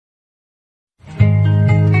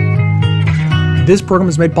This program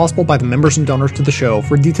is made possible by the members and donors to the show.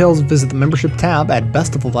 For details, visit the membership tab at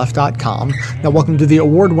bestoftheleft.com. Now, welcome to the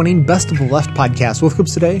award-winning Best of the Left podcast with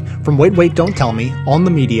clips today from Wait, Wait, Don't Tell Me, On the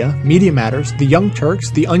Media, Media Matters, The Young Turks,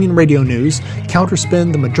 The Onion Radio News,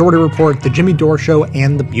 Counterspin, The Majority Report, The Jimmy Dore Show,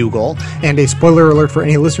 and The Bugle. And a spoiler alert for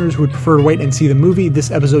any listeners who would prefer to wait and see the movie, this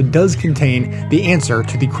episode does contain the answer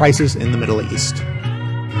to the crisis in the Middle East.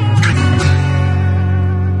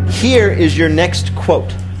 Here is your next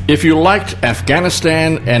quote. If you liked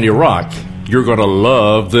Afghanistan and Iraq, you're going to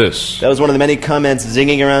love this. That was one of the many comments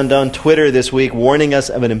zinging around on Twitter this week, warning us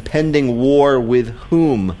of an impending war with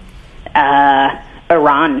whom?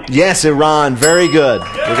 Iran. Yes, Iran. Very good. We're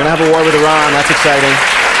going to have a war with Iran. That's exciting.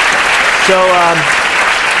 So,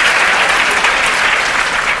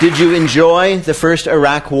 did you enjoy the first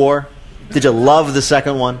Iraq war? Did you love the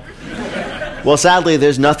second one? Well, sadly,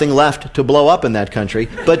 there's nothing left to blow up in that country.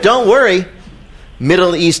 But don't worry,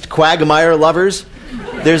 Middle East quagmire lovers.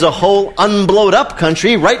 There's a whole unblowed up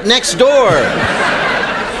country right next door.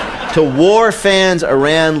 To war fans,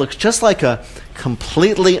 Iran looks just like a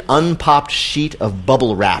completely unpopped sheet of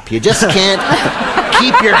bubble wrap. You just can't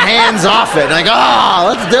keep your hands off it. Like,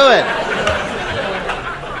 let's do it.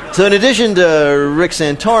 So in addition to Rick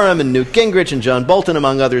Santorum and Newt Gingrich and John Bolton,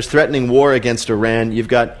 among others, threatening war against Iran, you've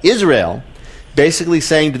got Israel basically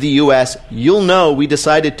saying to the U.S., you'll know we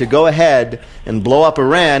decided to go ahead and blow up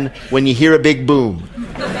Iran when you hear a big boom.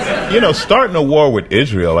 You know, starting a war with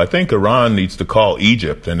Israel, I think Iran needs to call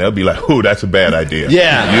Egypt, and they'll be like, ooh, that's a bad idea.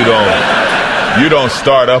 Yeah. You don't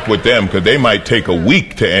start up with them, because they might take a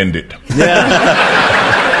week to end it. Yeah.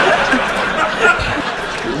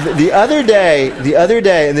 The other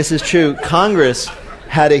day, and this is true, Congress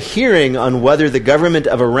had a hearing on whether the government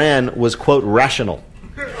of Iran was, quote, rational.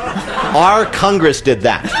 Our Congress did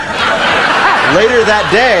that. Later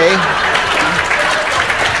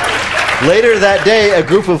that day, a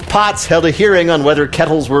group of pots held a hearing on whether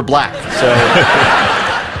kettles were black. So,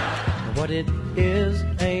 what it is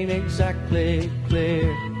ain't exactly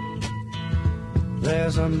clear.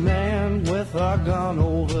 There's a man with a gun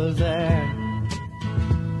over there,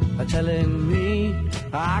 telling me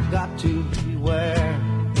I got to beware.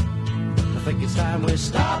 I think it's time we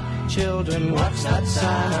stop. Children, watch that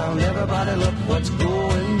sound. Everybody look what's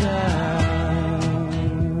going down.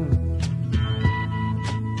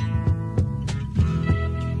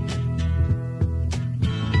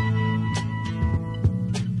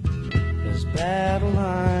 There's battle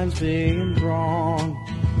lines being drawn.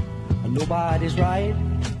 Nobody's right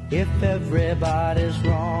if everybody's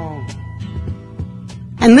wrong.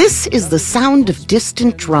 And this is the sound of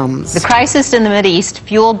distant drums. The crisis in the Mideast,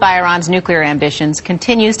 fueled by Iran's nuclear ambitions,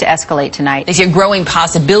 continues to escalate tonight. They see a growing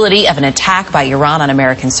possibility of an attack by Iran on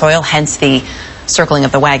American soil, hence the circling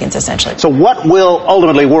of the wagons, essentially. So what will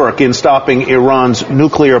ultimately work in stopping Iran's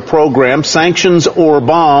nuclear program? Sanctions or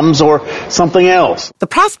bombs or something else? The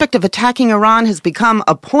prospect of attacking Iran has become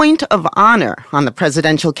a point of honor on the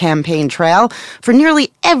presidential campaign trail for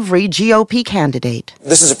nearly every GOP candidate.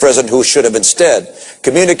 This is a president who should have instead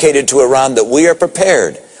communicated to Iran that we are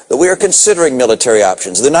prepared, that we are considering military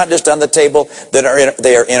options. They're not just on the table, they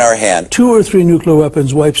are in our hand. 2 or 3 nuclear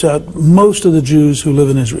weapons wipes out most of the Jews who live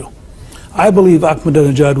in Israel. I believe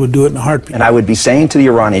Ahmadinejad would do it in a heartbeat. And I would be saying to the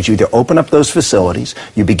Iranians, you either open up those facilities,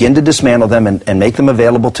 you begin to dismantle them and make them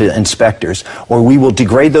available to inspectors, or we will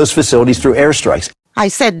degrade those facilities through airstrikes. I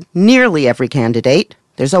said nearly every candidate.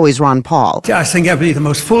 There's always Ron Paul. I think that would be the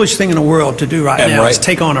most foolish thing in the world to do right now is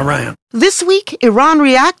take on Iran. This week, Iran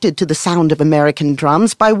reacted to the sound of American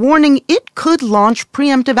drums by warning it could launch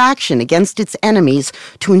preemptive action against its enemies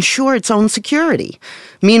to ensure its own security.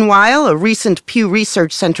 Meanwhile, a recent Pew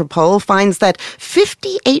Research Center poll finds that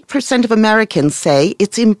 58% of Americans say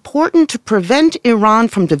it's important to prevent Iran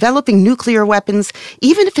from developing nuclear weapons,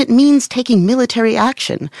 even if it means taking military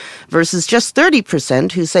action, versus just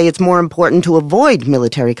 30% who say it's more important to avoid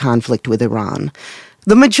military conflict with Iran.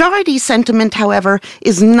 The majority sentiment, however,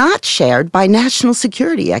 is not shared by national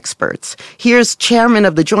security experts. Here's Chairman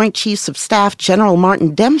of the Joint Chiefs of Staff, General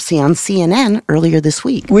Martin Dempsey, on CNN earlier this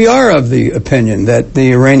week. We are of the opinion that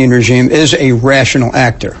the Iranian regime is a rational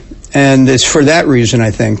actor. And it's for that reason, I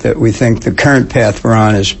think, that we think the current path we're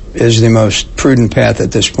on is the most prudent path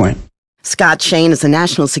at this point. Scott Shane is a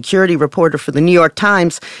national security reporter for the New York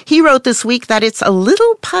Times. He wrote this week that it's a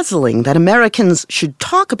little puzzling that Americans should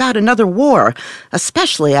talk about another war,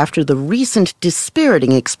 especially after the recent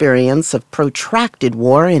dispiriting experience of protracted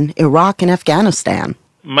war in Iraq and Afghanistan.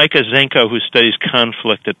 Micah Zenko, who studies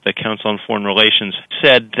conflict at the Council on Foreign Relations,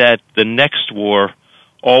 said that the next war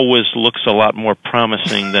always looks a lot more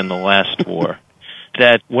promising than the last war.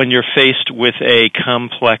 that when you're faced with a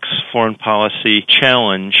complex foreign policy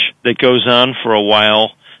challenge that goes on for a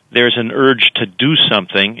while, there's an urge to do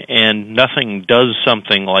something, and nothing does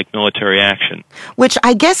something like military action. Which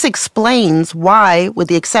I guess explains why, with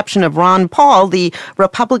the exception of Ron Paul, the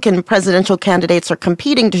Republican presidential candidates are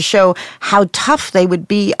competing to show how tough they would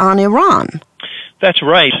be on Iran. That's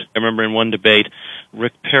right. I remember in one debate,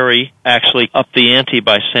 Rick Perry actually upped the ante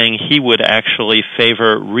by saying he would actually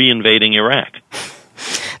favor reinvading Iraq.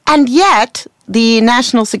 And yet, the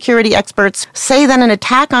national security experts say that an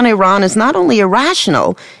attack on Iran is not only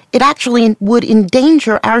irrational, it actually would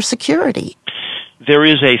endanger our security. There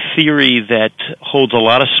is a theory that holds a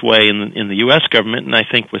lot of sway in the U.S. government, and I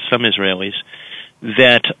think with some Israelis,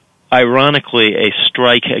 that ironically a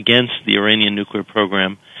strike against the Iranian nuclear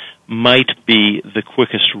program might be the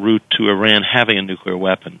quickest route to Iran having a nuclear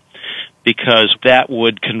weapon, because that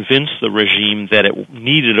would convince the regime that it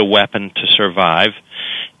needed a weapon to survive,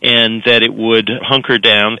 and that it would hunker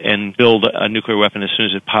down and build a nuclear weapon as soon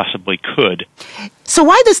as it possibly could. So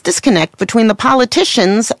why this disconnect between the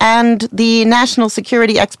politicians and the national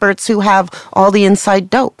security experts who have all the inside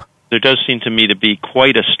dope? There does seem to me to be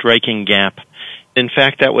quite a striking gap. In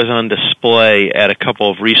fact, that was on display at a couple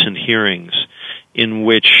of recent hearings in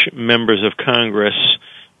which members of Congress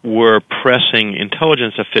were pressing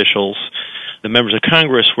intelligence officials. The members of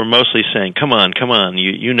Congress were mostly saying, come on,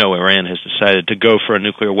 you know Iran has decided to go for a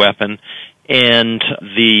nuclear weapon. And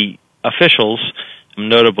the officials,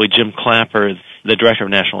 notably Jim Clapper, the Director of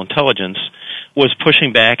National Intelligence, was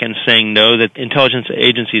pushing back and saying no, that intelligence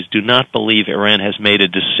agencies do not believe Iran has made a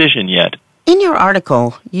decision yet. In your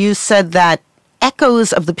article, you said that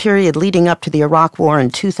echoes of the period leading up to the Iraq War in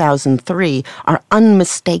 2003 are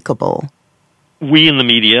unmistakable. We in the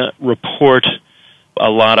media report a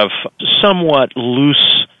lot of somewhat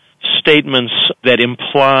loose statements that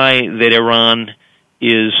imply that Iran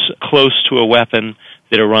is close to a weapon,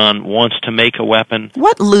 that Iran wants to make a weapon.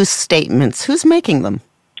 What loose statements? Who's making them?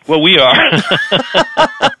 Well, we are.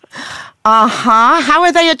 How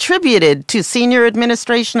are they attributed? To senior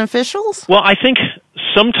administration officials? Well, I think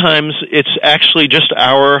sometimes it's actually just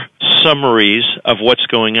our summaries of what's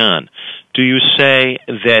going on. Do you say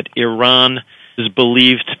that Iran is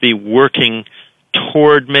believed to be working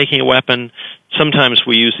toward making a weapon? Sometimes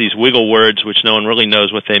we use these wiggle words, which no one really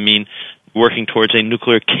knows what they mean, working towards a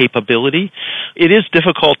nuclear capability. It is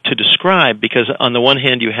difficult to describe because on the one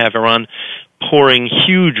hand you have Iran pouring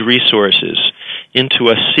huge resources into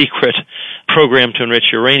a secret program to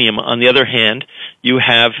enrich uranium. On the other hand, you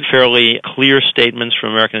have fairly clear statements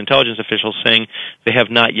from American intelligence officials saying they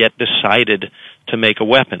have not yet decided to make a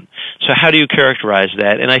weapon. So how do you characterize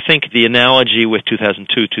that? And I think the analogy with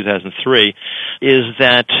 2002, 2003 is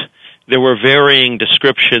that there were varying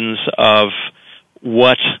descriptions of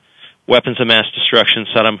what weapons of mass destruction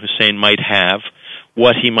Saddam Hussein might have,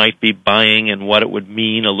 what he might be buying and what it would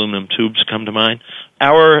mean. Aluminum tubes come to mind.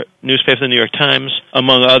 Our newspaper, the New York Times,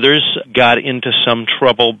 among others, got into some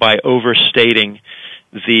trouble by overstating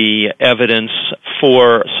the evidence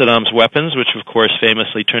for Saddam's weapons, which of course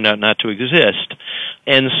famously turned out not to exist.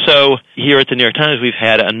 And so here at the New York Times we've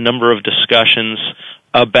had a number of discussions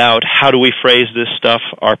about how do we phrase this stuff.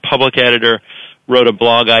 Our public editor wrote a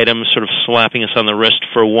blog item sort of slapping us on the wrist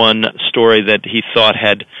for one story that he thought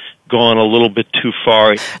had gone a little bit too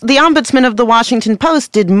far. The ombudsman of the Washington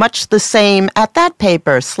Post did much the same at that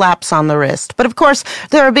paper, slaps on the wrist. But of course,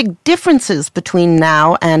 there are big differences between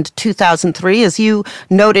now and 2003. As you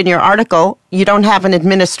note in your article, you don't have an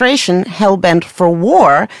administration hell-bent for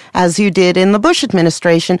war, as you did in the Bush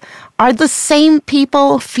administration. Are the same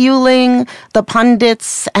people fueling the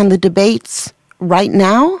pundits and the debates right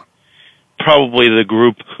now? Probably the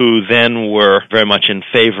group who then were very much in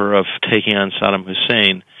favor of taking on Saddam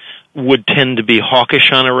Hussein would tend to be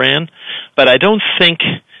hawkish on Iran, but I don't think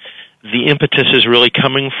the impetus is really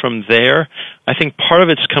coming from there. I think part of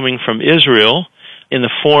it's coming from Israel in the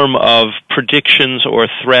form of predictions or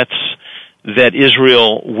threats that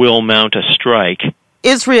Israel will mount a strike.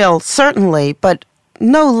 Israel, certainly, but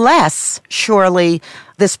no less, surely,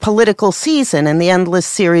 this political season and the endless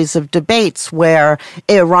series of debates where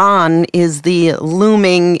Iran is the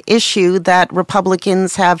looming issue that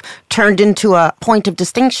Republicans have turned into a point of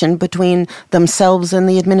distinction between themselves and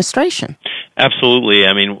the administration. Absolutely.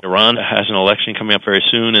 I mean, Iran has an election coming up very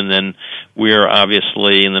soon, and then we're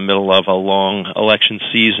obviously in the middle of a long election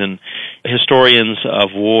season. Historians of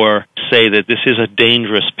war say that this is a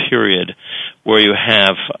dangerous period where you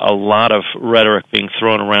have a lot of rhetoric being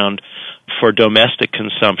thrown around for domestic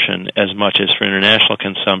consumption as much as for international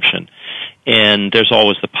consumption. And there's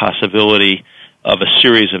always the possibility of a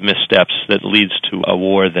series of missteps that leads to a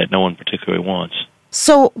war that no one particularly wants.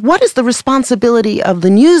 So what is the responsibility of the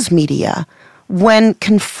news media when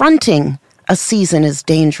confronting a season as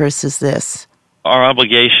dangerous as this? Our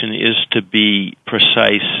obligation is to be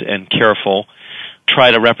precise and careful,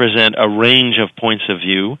 try to represent a range of points of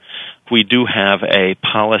view. We do have a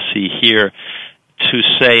policy here to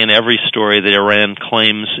say in every story that Iran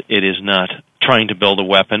claims it is not trying to build a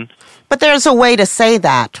weapon. But there's a way to say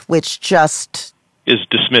that, which just is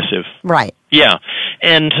dismissive. Right. Yeah.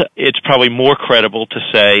 And it's probably more credible to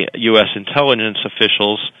say U.S. intelligence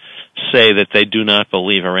officials say that they do not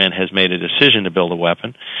believe Iran has made a decision to build a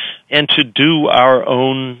weapon, and to do our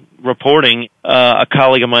own reporting. A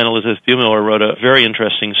colleague of mine, Elizabeth Buemiller, wrote a very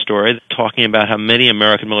interesting story talking about how many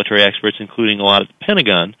American military experts, including a lot at the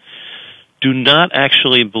Pentagon, do not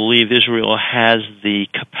actually believe Israel has the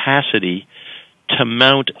capacity to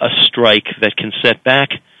mount a strike that can set back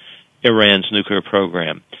Iran's nuclear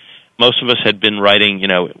program. Most of us had been writing,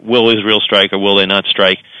 will Israel strike or will they not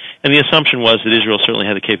strike? And the assumption was that Israel certainly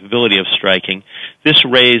had the capability of striking. This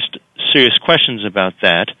raised serious questions about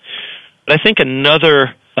that. But I think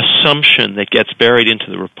another assumption that gets buried into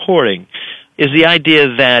the reporting is the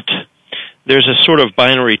idea that there's a sort of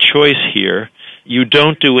binary choice here. You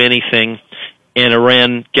don't do anything and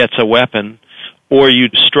Iran gets a weapon, or you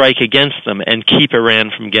strike against them and keep Iran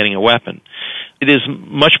from getting a weapon. It is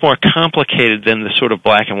much more complicated than the sort of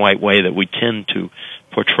black and white way that we tend to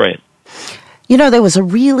portray it. There was a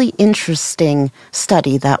really interesting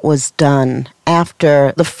study that was done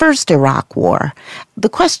after the first Iraq War. The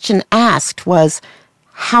question asked was,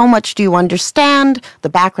 how much do you understand the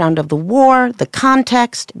background of the war, the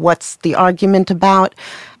context, what's the argument about?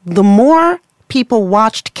 The more people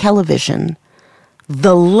watched television,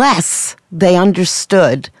 the less they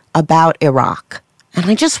understood about Iraq. And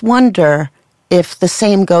I just wonder if the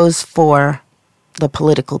same goes for the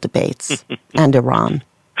political debates and Iran.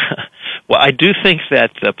 Well, I do think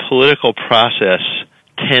that the political process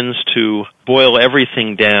tends to boil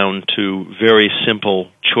everything down to very simple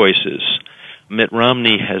choices. Mitt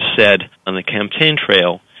Romney has said on the campaign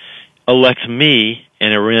trail, elect me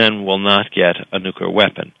and Iran will not get a nuclear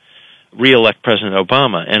weapon. Re-elect President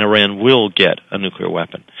Obama and Iran will get a nuclear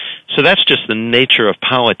weapon. So that's just the nature of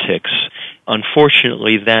politics.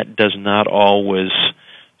 Unfortunately, that does not always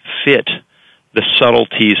fit the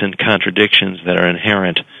subtleties and contradictions that are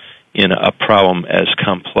inherent in a problem as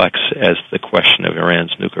complex as the question of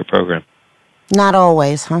Iran's nuclear program. Not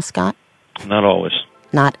always, huh, Scott? Not always.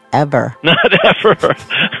 Not ever. Not ever.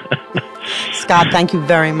 Scott, thank you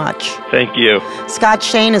very much. Thank you. Scott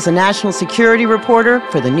Shane is a national security reporter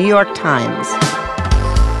for the New York Times.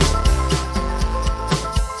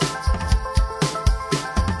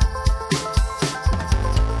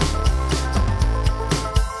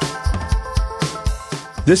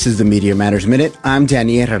 This is the Media Matters Minute. I'm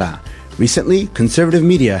Danny Herrera. Recently, conservative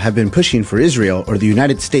media have been pushing for Israel or the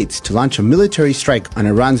United States to launch a military strike on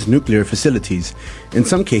Iran's nuclear facilities, in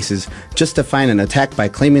some cases justifying an attack by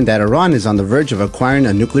claiming that Iran is on the verge of acquiring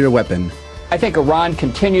a nuclear weapon. I think Iran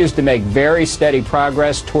continues to make very steady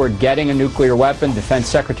progress toward getting a nuclear weapon. Defense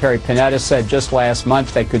Secretary Panetta said just last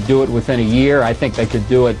month they could do it within a year. I think they could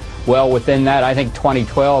do it well within that. I think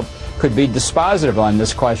 2012 could be dispositive on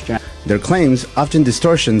this question. Their claims, often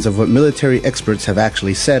distortions of what military experts have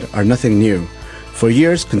actually said, are nothing new. For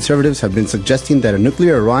years, conservatives have been suggesting that a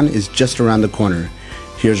nuclear Iran is just around the corner.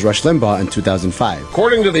 Here's Rush Limbaugh in 2005.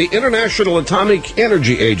 According to the International Atomic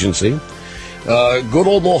Energy Agency, good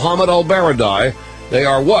old Mohammed al-Baradei, they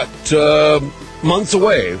are months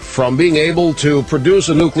away from being able to produce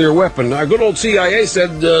a nuclear weapon. Our good old CIA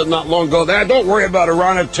said not long ago, don't worry about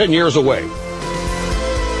Iran, it's 10 years away.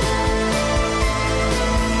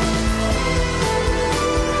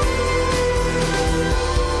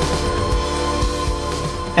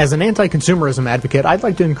 As an anti-consumerism advocate, I'd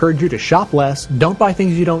like to encourage you to shop less, don't buy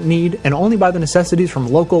things you don't need, and only buy the necessities from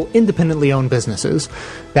local, independently owned businesses.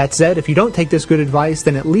 That said, if you don't take this good advice,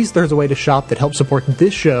 then at least there's a way to shop that helps support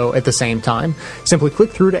this show at the same time. Simply click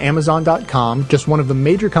through to Amazon.com, just one of the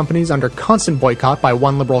major companies under constant boycott by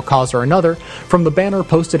one liberal cause or another, from the banner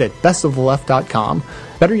posted at bestoftheleft.com.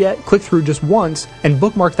 Better yet, click through just once and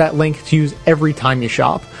bookmark that link to use every time you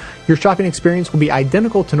shop. Your shopping experience will be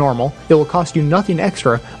identical to normal. It will cost you nothing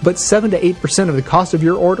extra, but 7 to 8% of the cost of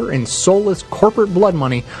your order in soulless corporate blood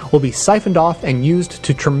money will be siphoned off and used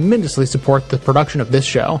to tremendously support the production of this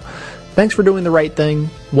show. Thanks for doing the right thing,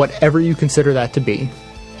 whatever you consider that to be.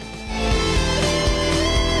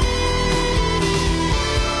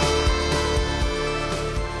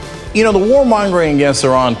 The warmongering against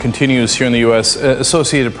Iran continues here in the U.S.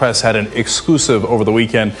 Associated Press had an exclusive over the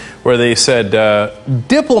weekend where they said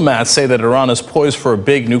diplomats say that Iran is poised for a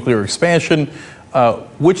big nuclear expansion.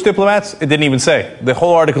 Which diplomats? It didn't even say. The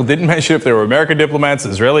whole article didn't mention if they were American diplomats,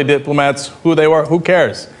 Israeli diplomats, who they were. Who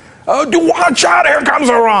cares? Oh, watch out, here comes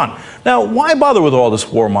Iran. Now, why bother with all this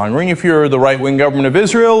warmongering if you're the right-wing government of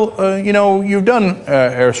Israel? You've done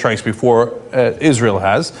airstrikes before, Israel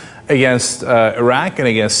has, against Iraq and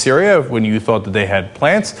against Syria when you thought that they had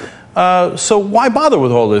plants. So why bother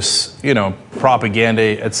with all this,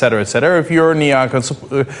 propaganda, et cetera, if you're a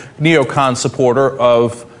neocon supporter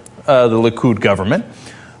of the Likud government?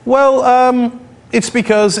 Well, it's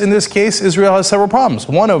because in this case, Israel has several problems.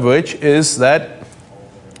 One of which is that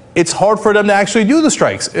it's hard for them to actually do the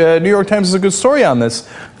strikes. New York Times has a good story on this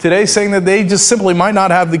today, saying that they just simply might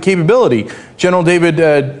not have the capability. General David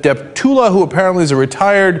Deptula, who apparently is a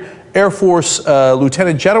retired Air Force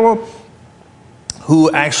lieutenant general,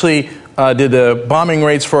 who actually did the bombing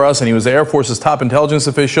raids for us, and he was the Air Force's top intelligence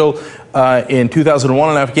official in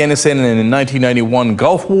 2001 in Afghanistan and in the 1991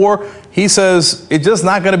 Gulf War. He says it's just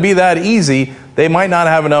not going to be that easy. They might not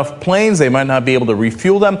have enough planes. They might not be able to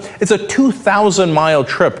refuel them. It's a 2,000-mile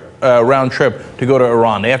trip, round trip, to go to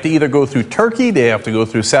Iran. They have to either go through Turkey, they have to go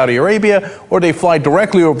through Saudi Arabia, or they fly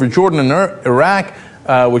directly over Jordan and Iraq,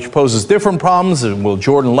 which poses different problems. Will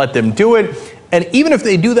Jordan let them do it? And even if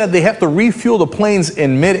they do that, they have to refuel the planes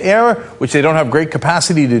in mid-air, which they don't have great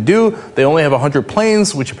capacity to do. They only have 100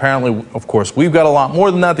 planes, which apparently, of course, we've got a lot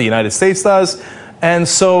more than that. The United States does. And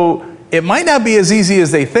so it might not be as easy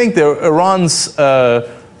as they think. Iran's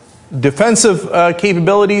defensive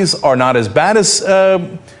capabilities are not as bad as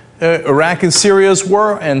Iraq and Syria's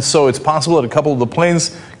were. And so it's possible that a couple of the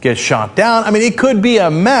planes get shot down. I mean, it could be a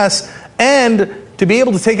mess. And to be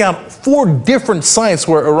able to take out 4 different sites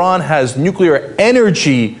where Iran has nuclear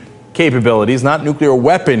energy capabilities, not nuclear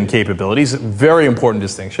weapon capabilities, very important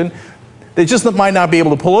distinction, they just might not be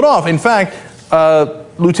able to pull it off. In fact,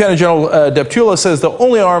 Lieutenant General Deptula says the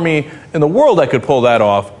only army in the world that could pull that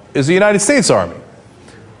off is the United States Army.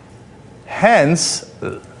 Hence,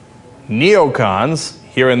 neocons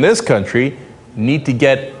here in this country need to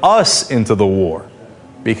get us into the war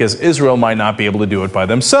because Israel might not be able to do it by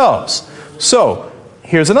themselves. So,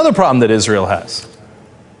 here's another problem that Israel has.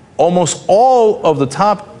 Almost all of the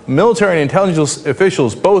top military and intelligence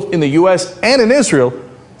officials, both in the U.S. and in Israel,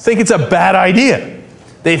 think it's a bad idea.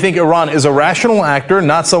 They think Iran is a rational actor,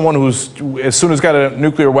 not someone who's, as soon as got a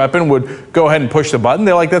nuclear weapon, would go ahead and push the button.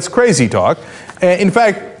 They're like, that's crazy talk. In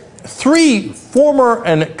fact, 3 former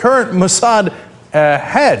and current Mossad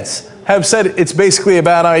heads have said it's basically a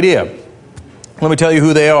bad idea. Let me tell you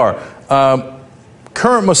who they are.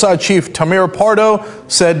 Current Mossad chief Tamir Pardo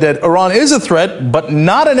said that Iran is a threat, but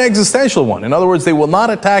not an existential one. In other words, they will not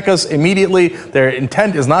attack us immediately. Their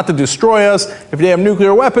intent is not to destroy us. If they have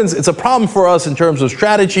nuclear weapons, it's a problem for us in terms of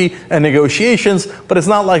strategy and negotiations, but it's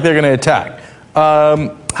not like they're going to attack.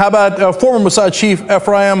 How about former Mossad chief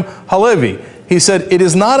Ephraim Halevi? He said, it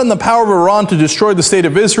is not in the power of Iran to destroy the state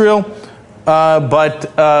of Israel,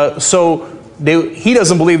 he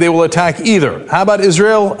doesn't believe they will attack either. How about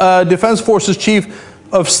Israel Defense Forces Chief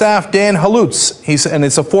of Staff Dan Halutz? And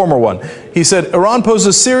it's a former one. He said, Iran poses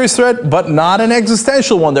a serious threat, but not an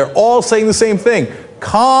existential one. They're all saying the same thing.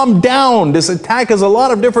 Calm down. This attack has a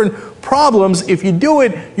lot of different problems. If you do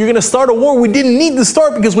it, you're going to start a war we didn't need to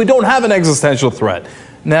start because we don't have an existential threat.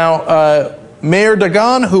 Now, Meir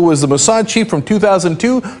Dagan, who was the Mossad chief from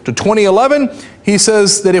 2002 to 2011, he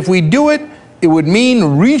says that if we do it, it would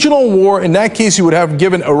mean regional war. In that case, you would have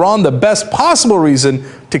given Iran the best possible reason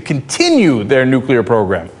to continue their nuclear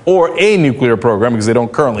program, or a nuclear program, because they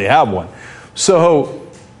don't currently have one. So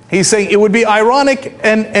he's saying it would be ironic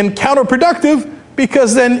and counterproductive,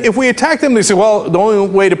 because then if we attack them, they say, well, the only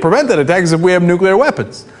way to prevent that attack is if we have nuclear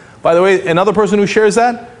weapons. By the way, another person who shares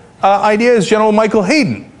that idea is General Michael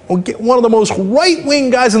Hayden, one of the most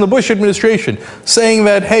right-wing guys in the Bush administration, saying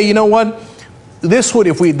that, hey, you know what? This would,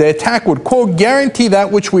 the attack would, quote, guarantee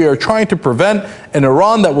that which we are trying to prevent, an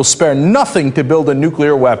Iran that will spare nothing to build a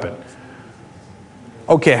nuclear weapon.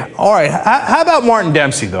 Okay, all right. How about Martin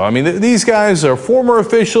Dempsey, though? I mean, these guys are former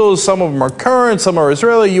officials. Some of them are current. Some are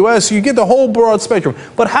Israeli, U.S. You get the whole broad spectrum.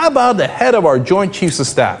 But how about the head of our Joint Chiefs of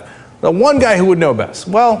Staff? The one guy who would know best.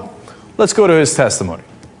 Well, let's go to his testimony.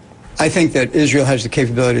 I think that Israel has the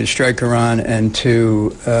capability to strike Iran and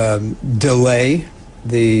to delay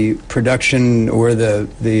the production or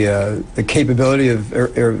the capability of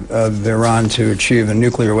Iran to achieve a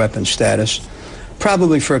nuclear weapon status,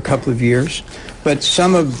 probably for a couple of years. But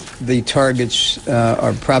some of the targets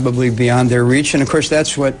are probably beyond their reach, and of course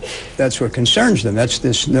that's what concerns them. That's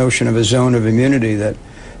this notion of a zone of immunity that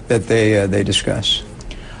they discuss.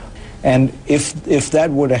 And if that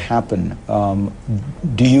were to happen,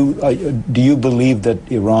 do you believe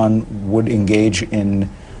that Iran would engage in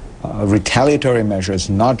retaliatory measures,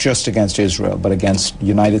 not just against Israel, but against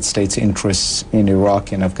United States interests in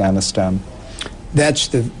Iraq and Afghanistan? That's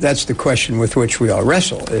the question with which we all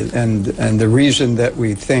wrestle, and the reason that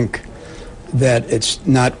we think that it's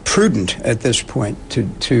not prudent at this point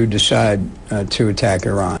to decide to attack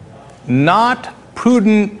Iran. Not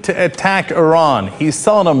prudent to attack Iran. He's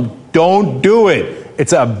telling them, don't do it.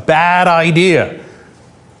 It's a bad idea.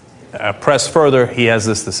 Press further, he has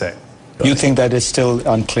this to say. You think that is still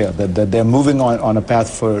unclear, that they're moving on a path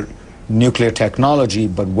for nuclear technology,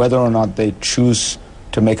 but whether or not they choose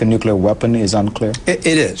to make a nuclear weapon is unclear? It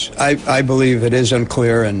is. I believe it is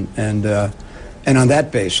unclear, and on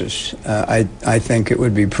that basis, I think it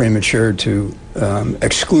would be premature to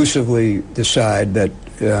exclusively decide that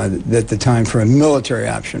the time for a military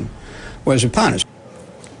option was upon us.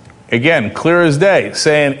 Again, clear as day,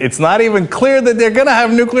 saying it's not even clear that they're going to have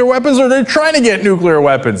nuclear weapons or they're trying to get nuclear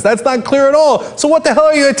weapons. That's not clear at all. So what the hell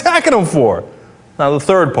are you attacking them for? Now, the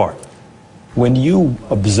third part. When you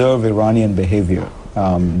observe Iranian behavior,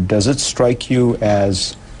 does it strike you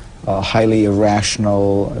as highly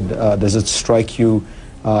irrational? Does it strike you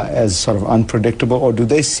as sort of unpredictable? Or do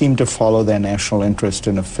they seem to follow their national interest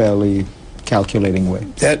in a fairly calculating way?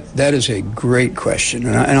 That is a great question,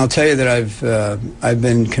 and I'll tell you that I've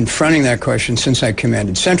been confronting that question since I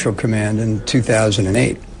commanded Central Command in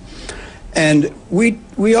 2008, and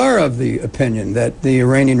we are of the opinion that the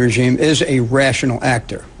Iranian regime is a rational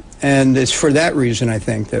actor, and it's for that reason I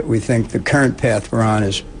think that we think the current path we're on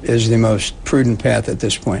is the most prudent path at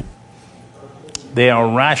this point. They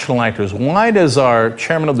are rational actors. Why does our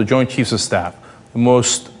chairman of the Joint Chiefs of Staff,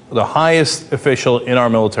 the highest official in our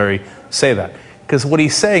military, say that? Because what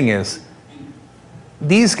he's saying is,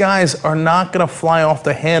 these guys are not going to fly off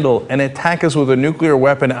the handle and attack us with a nuclear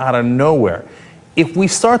weapon out of nowhere. If we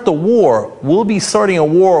start the war, we'll be starting a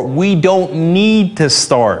war we don't need to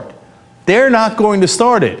start. They're not going to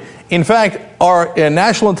start it. In fact, our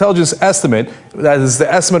national intelligence estimate, that is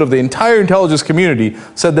the estimate of the entire intelligence community,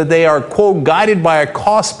 said that they are, quote, guided by a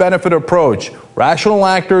cost-benefit approach. Rational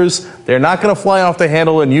actors, they're not going to fly off the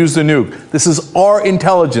handle and use the nuke. This is our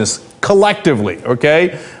intelligence, collectively,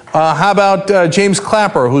 okay? How about James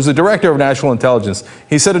Clapper, who's the director of national intelligence?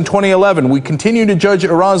 He said in 2011, we continue to judge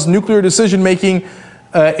Iran's nuclear decision-making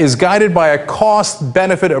is guided by a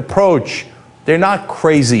cost-benefit approach. They're not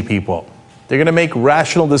crazy people. They're going to make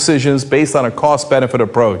rational decisions based on a cost-benefit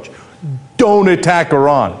approach. Don't attack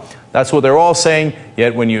Iran. That's what they're all saying,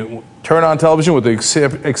 yet when you turn on television, with the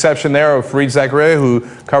exception there of Fareed Zakaria, who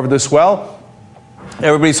covered this well,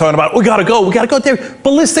 everybody's talking about, we gotta go there.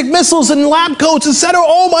 Ballistic missiles and lab coats, etc.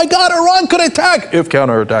 Oh my God, Iran could attack, if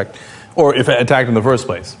counterattacked, or if attacked in the first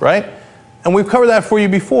place, right? And we've covered that for you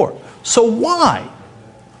before. So why?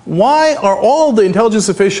 Why are all the intelligence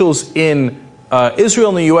officials in Israel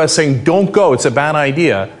and the U.S. saying, don't go, it's a bad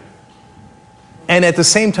idea? And at the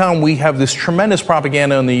same time, we have this tremendous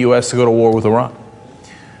propaganda in the U.S. to go to war with Iran.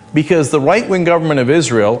 Because the right-wing government of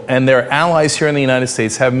Israel and their allies here in the United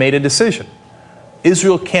States have made a decision.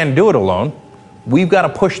 Israel can't do it alone. We've got to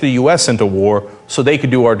push the U.S. into war so they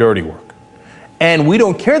could do our dirty work. And we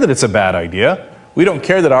don't care that it's a bad idea. We don't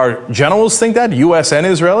care that our generals think that, U.S. and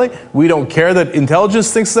Israeli. We don't care that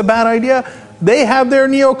intelligence thinks it's a bad idea. They have their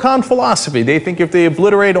neocon philosophy. They think if they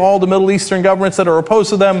obliterate all the Middle Eastern governments that are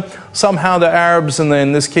opposed to them, somehow the Arabs, and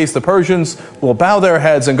in this case the Persians, will bow their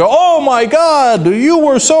heads and go, oh my God, you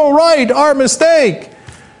were so right, our mistake.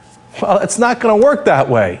 Well, it's not going to work that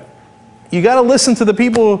way. You got to listen to the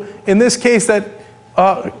people in this case that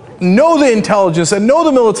know the intelligence and know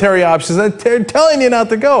the military options, and they're telling you not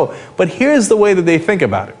to go. But here's the way that they think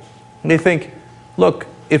about it. They think, look,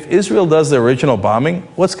 if Israel does the original bombing,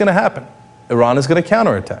 what's going to happen? Iran is going to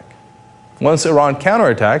counterattack. Once Iran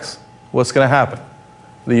counterattacks, what's going to happen?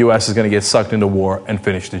 The U.S. is going to get sucked into war and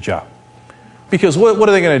finish the job. Because what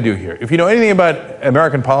are they going to do here? If you know anything about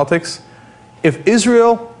American politics, if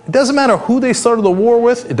Israel, it doesn't matter who they started the war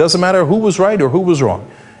with, it doesn't matter who was right or who was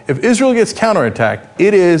wrong. If Israel gets counterattacked,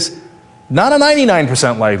 it is not a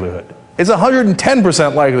 99% likelihood. It's a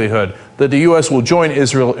 110% likelihood that the U.S. will join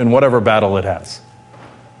Israel in whatever battle it has.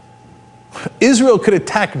 Israel could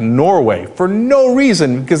attack Norway for no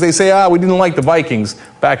reason because they say, we didn't like the Vikings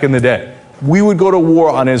back in the day. We would go to war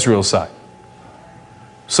on Israel's side.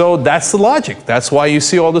 So that's the logic. That's why you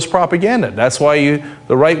see all this propaganda. That's why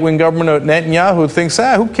the right-wing government of Netanyahu thinks,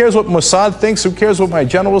 who cares what Mossad thinks? Who cares what my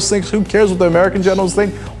generals think? Who cares what the American generals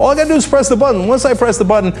think? All I got to do is press the button. Once I press the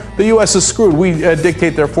button, the U.S. is screwed. We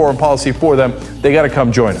dictate their foreign policy for them. They got to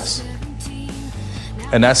come join us.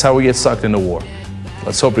 and that's how we get sucked into war.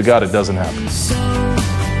 Let's hope to God it doesn't happen.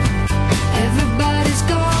 Everybody's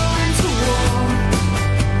going to war,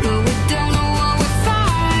 but we don't know what we're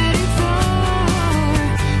fighting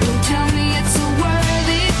for. Don't tell me it's a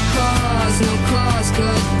worthy cause, no cause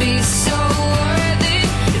could be so worthy.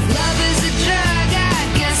 If love is a drug, I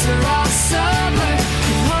guess we're all sober.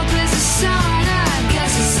 If hope is a song, I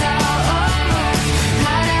guess it's all over.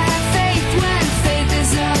 How to have faith when faith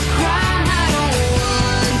is a crime? I don't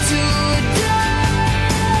want to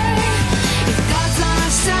die. If God's on our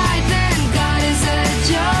side, then God is a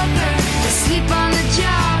joker. Asleep on the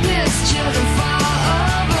job, his children fall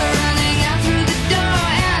over. Running out through the door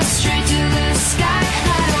and straight to the sky.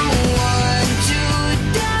 I don't want to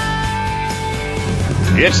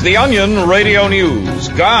die. It's the Onion Radio News.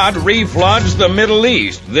 God refloods the Middle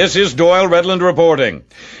East. This is Doyle Redland reporting.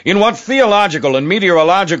 In what theological and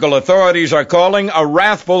meteorological authorities are calling a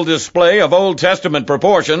wrathful display of Old Testament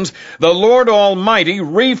proportions, the Lord Almighty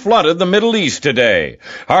reflooded the Middle East today.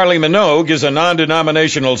 Harley Minogue is a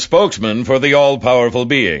non-denominational spokesman for the all-powerful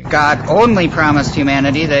being. God only promised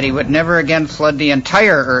humanity that he would never again flood the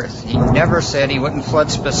entire earth. He never said he wouldn't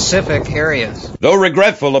flood specific areas. Though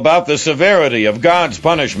regretful about the severity of God's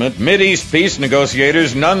punishment, Mideast peace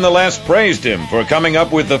negotiators nonetheless praised him for coming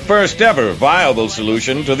up with the first ever viable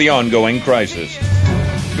solution to the ongoing crisis. Deep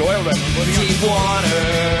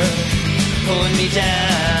water, pulling me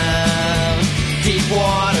down. Deep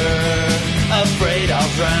water, afraid I'll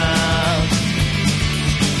drown.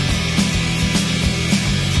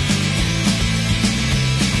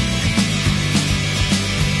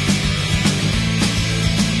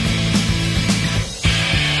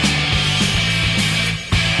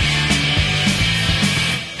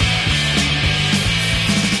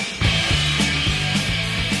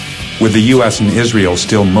 With the U.S. and Israel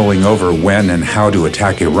still mulling over when and how to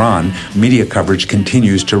attack Iran, media coverage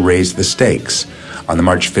continues to raise the stakes. On the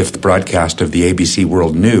March 5th broadcast of the ABC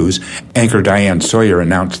World News, anchor Diane Sawyer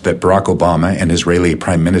announced that Barack Obama and Israeli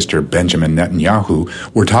Prime Minister Benjamin Netanyahu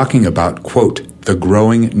were talking about, quote, the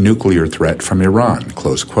growing nuclear threat from Iran,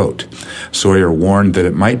 close quote. Sawyer warned that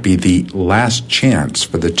it might be the last chance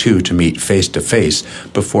for the two to meet face-to-face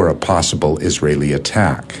before a possible Israeli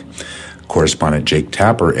attack. Correspondent Jake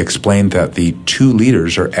Tapper explained that the two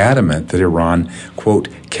leaders are adamant that Iran, quote,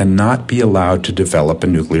 cannot be allowed to develop a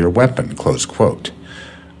nuclear weapon, close quote.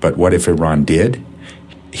 But what if Iran did?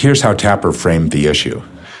 Here's how Tapper framed the issue.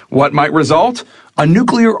 What might result? A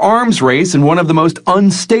nuclear arms race in one of the most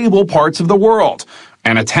unstable parts of the world,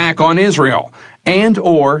 an attack on Israel, and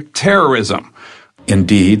or terrorism.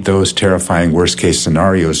 Indeed, those terrifying worst-case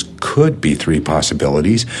scenarios could be three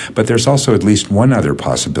possibilities, but there's also at least one other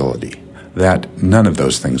possibility, that none of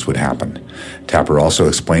those things would happen. Tapper also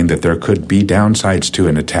explained that there could be downsides to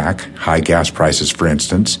an attack, high gas prices, for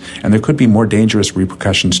instance, and there could be more dangerous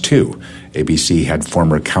repercussions, too. ABC had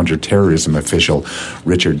former counterterrorism official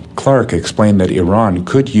Richard Clark explain that Iran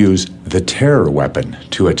could use the terror weapon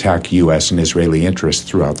to attack U.S. and Israeli interests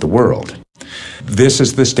throughout the world. This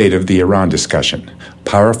is the state of the Iran discussion.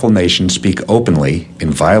 Powerful nations speak openly,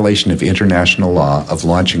 in violation of international law, of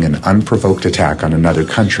launching an unprovoked attack on another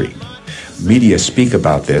country. Media speak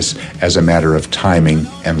about this as a matter of timing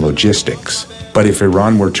and logistics. But if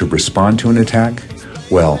Iran were to respond to an attack,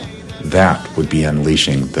 well, that would be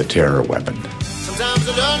unleashing the terror weapon. Sometimes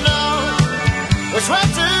I don't know which way to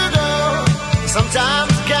go.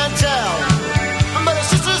 Sometimes I can't tell. But it's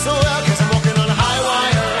just as well, 'cause I'm walking on a high wire.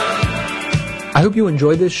 I hope you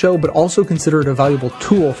enjoyed this show, but also consider it a valuable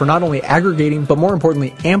tool for not only aggregating, but more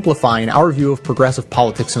importantly, amplifying our view of progressive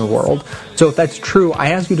politics in the world. So if that's true,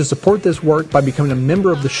 I ask you to support this work by becoming a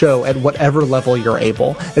member of the show at whatever level you're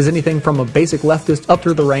able, as anything from a basic leftist up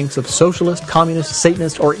through the ranks of socialist, communist,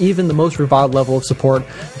 Satanist, or even the most reviled level of support,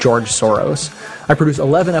 George Soros. I produce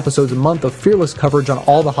 11 episodes a month of fearless coverage on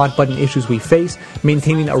all the hot-button issues we face,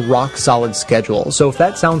 maintaining a rock-solid schedule. So if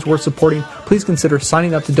that sounds worth supporting, please consider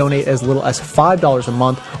signing up to donate as little as $5 a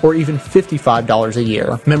month or even $55 a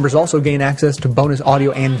year. Members also gain access to bonus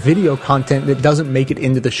audio and video content that doesn't make it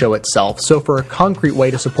into the show itself. So for a concrete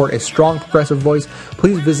way to support a strong progressive voice,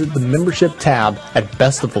 please visit the membership tab at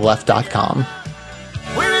bestoftheleft.com.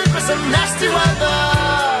 We're in for some nasty weather.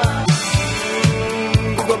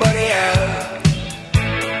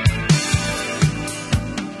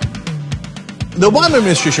 The Obama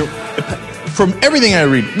administration, from everything I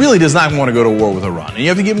read, really does not want to go to war with Iran. And you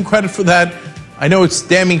have to give them credit for that. I know it's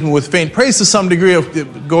damning with faint praise to some degree.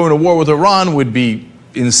 Of going to war with Iran would be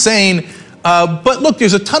insane. But look,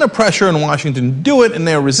 there's a ton of pressure in Washington to do it, and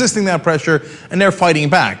they're resisting that pressure, and they're fighting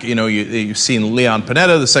back. You know, you've seen Leon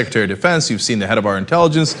Panetta, the Secretary of Defense. You've seen the head of our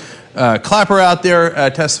intelligence, Clapper, out there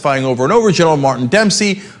testifying over and over. General Martin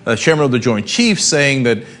Dempsey, chairman of the Joint Chiefs, saying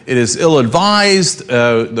that it is ill-advised.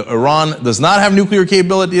 Iran does not have nuclear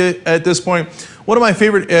capability at this point. One of my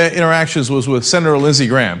favorite interactions was with Senator Lindsey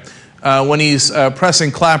Graham when he's pressing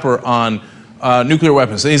Clapper on nuclear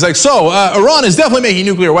weapons. And he's like, so, Iran is definitely making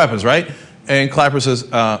nuclear weapons, right? And Clapper says,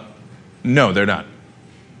 no, they're not.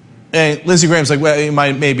 And Lindsey Graham's like,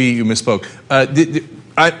 well, maybe you misspoke.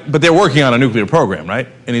 But they're working on a nuclear program, right?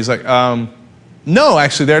 And he's like, no,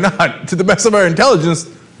 actually, they're not. To the best of our intelligence,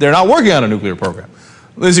 they're not working on a nuclear program.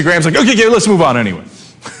 Lindsey Graham's like, okay, let's move on anyway.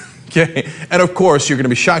 Okay? And of course, you're going to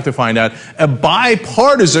be shocked to find out a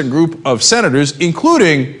bipartisan group of senators,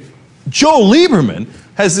 including Joe Lieberman,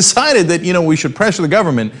 has decided that, you know, we should pressure the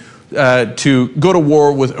government to go to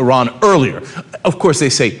war with Iran earlier. Of course, they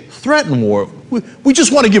say threaten war. We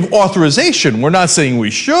just want to give authorization. We're not saying we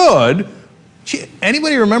should. Gee,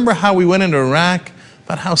 anybody remember how we went into Iraq?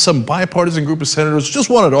 About how some bipartisan group of senators just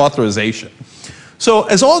wanted authorization. So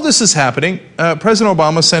as all this is happening, President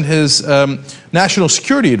Obama sent his national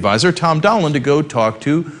security advisor, Tom Donilon, to go talk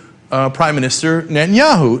to Prime Minister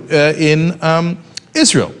Netanyahu in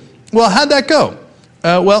Israel. Well, how'd that go?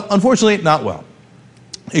 Well, unfortunately, not well.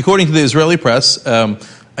 According to the Israeli press, an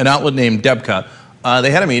outlet named Debka,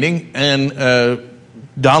 they had a meeting, and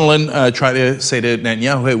Donilon tried to say to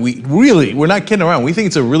Netanyahu, hey, we're not kidding around. We think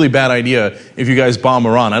it's a really bad idea if you guys bomb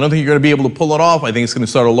Iran. I don't think you're going to be able to pull it off. I think it's going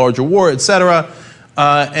to start a larger war, etc.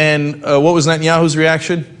 And what was Netanyahu's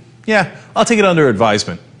reaction? Yeah, I'll take it under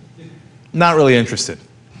advisement. Not really interested.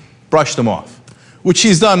 Brushed him off, which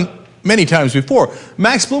he's done many times before.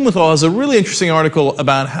 Max Blumenthal has a really interesting article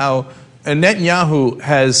about how Netanyahu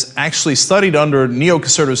has actually studied under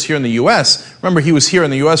neoconservatives here in the U.S. Remember, he was here in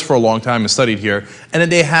the U.S. for a long time and studied here. And then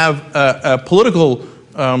they have a political,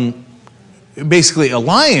 basically,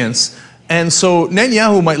 alliance. And so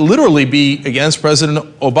Netanyahu might literally be against President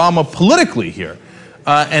Obama politically here.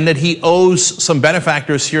 And that he owes some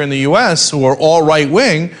benefactors here in the U.S. who are all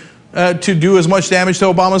right-wing to do as much damage to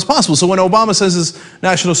Obama as possible. So when Obama says his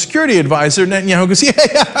national security advisor, Netanyahu goes, yeah,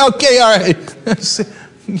 okay, all right.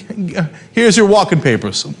 Here's your walking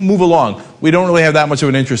papers. Move along. We don't really have that much of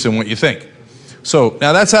an interest in what you think. So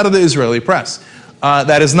now that's out of the Israeli press.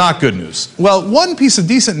 That is not good news. Well, one piece of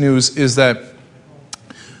decent news is that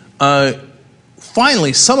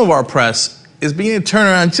finally some of our press is beginning to turn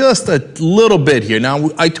around just a little bit here.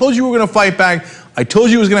 Now, I told you we were going to fight back. I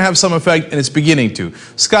told you it was going to have some effect, and it's beginning to.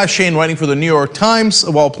 Scott Shane, writing for the New York Times,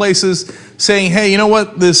 of all places, saying, hey, you know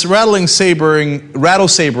what? This rattle-sabering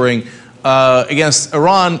against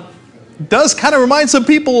Iran does kind of remind some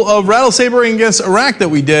people of rattle-sabering against Iraq that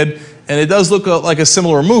we did, and it does look like a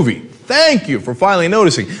similar movie. Thank you for finally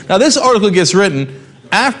noticing. Now, this article gets written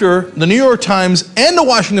after the New York Times and the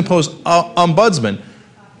Washington Post ombudsman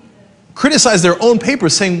criticized their own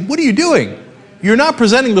papers, saying, what are you doing? You're not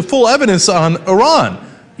presenting the full evidence on Iran.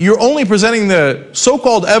 You're only presenting the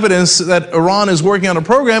so-called evidence that Iran is working on a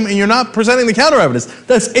program, and you're not presenting the counter-evidence.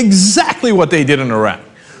 That's exactly what they did in Iraq.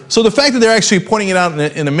 So the fact that they're actually pointing it out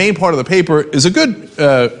in the main part of the paper is a good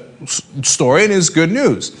story and is good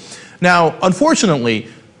news. Now, unfortunately,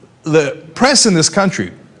 the press in this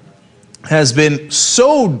country has been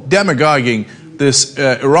so demagoguing this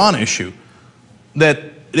Iran issue that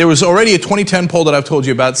there was already a 2010 poll that I've told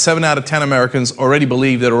you about. 7 out of 10 Americans already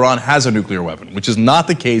believe that Iran has a nuclear weapon, which is not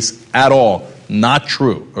the case at all. Not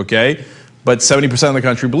true, okay? But 70% of the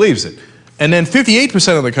country believes it. And then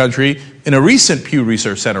 58% of the country, in a recent Pew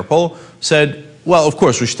Research Center poll, said, well, of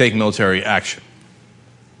course, we should take military action.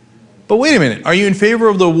 But wait a minute, are you in favor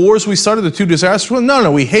of the wars we started, the 2 disastrous ones? No,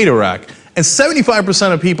 we hate Iraq. And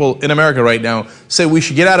 75% of people in America right now say we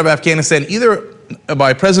should get out of Afghanistan either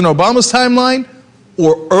by President Obama's timeline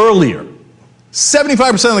or earlier.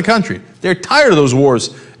 75% of the country. They're tired of those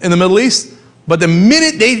wars in the Middle East. But the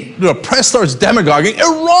minute the press starts demagoguing,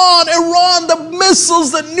 Iran, the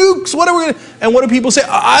missiles, the nukes, what are we going to... And what do people say?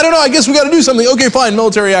 I don't know, I guess we got to do something. Okay, fine,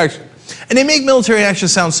 military action. And they make military action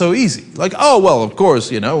sound so easy. Like, oh, well, of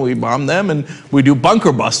course, you know, we bomb them and we do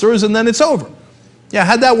bunker busters and then it's over. Yeah,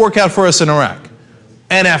 how'd that work out for us in Iraq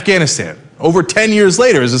and Afghanistan? Over 10 years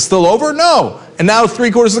later, is it still over? No. And now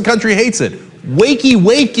 3/4 of the country hates it.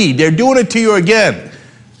 Wakey, they're doing it to you again.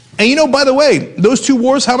 And you know, by the way, those 2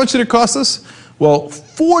 wars, how much did it cost us? Well,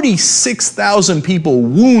 46,000 people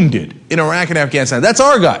wounded in Iraq and Afghanistan. That's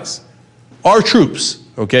our guys, our troops,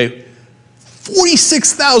 okay?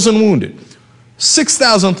 46,000 wounded,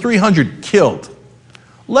 6,300 killed,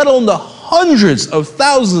 let alone the hundreds of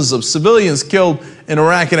thousands of civilians killed in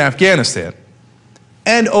Iraq and Afghanistan.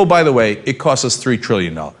 And, oh, by the way, it cost us $3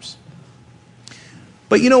 trillion.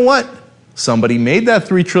 But you know what? Somebody made that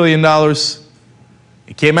 $3 trillion.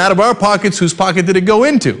 It came out of our pockets. Whose pocket did it go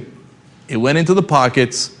into? It went into the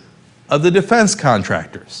pockets of the defense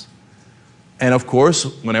contractors. And of course,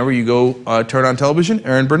 whenever you go turn on television,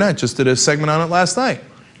 Erin Burnett just did a segment on it last night.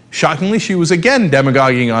 Shockingly, she was again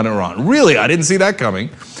demagoguing on Iran. Really, I didn't see that coming.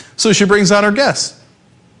 So she brings on her guest,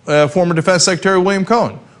 former Defense Secretary William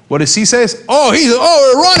Cohen. What does he say?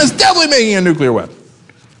 Iran is definitely making a nuclear weapon.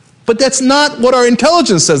 But that's not what our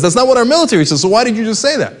intelligence says. That's not what our military says. So why did you just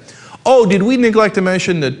say that? Oh, did we neglect to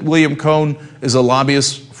mention that William Cohen is a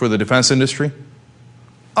lobbyist for the defense industry?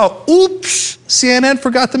 Oh, oops, CNN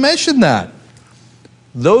forgot to mention that.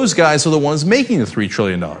 Those guys are the ones making the $3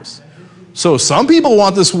 trillion. So some people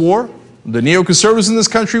want this war. The neoconservatives in this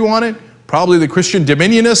country want it. Probably the Christian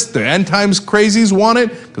dominionists, the end times crazies want it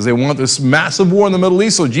because they want this massive war in the Middle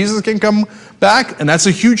East so Jesus can come back. And that's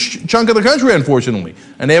a huge chunk of the country, unfortunately.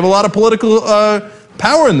 And they have a lot of political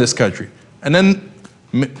power in this country.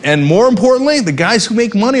 And more importantly, the guys who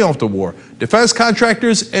make money off the war, defense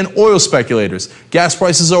contractors and oil speculators. Gas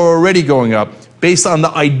prices are already going up based on the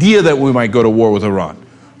idea that we might go to war with Iran.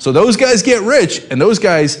 So those guys get rich, and those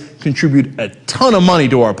guys contribute a ton of money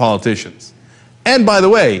to our politicians. And by the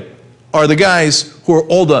way, are the guys who are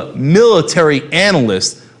all the military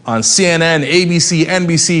analysts on CNN, ABC,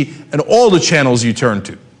 NBC, and all the channels you turn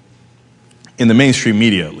to, in the mainstream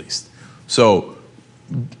media at least. So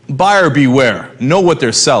buyer beware. Know what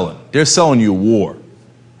they're selling. They're selling you war.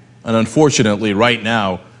 And unfortunately, right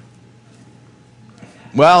now,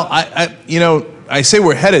 well, I say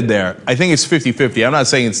we're headed there. I think it's 50-50. I'm not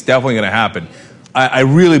saying it's definitely going to happen. I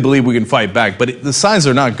really believe we can fight back, but the signs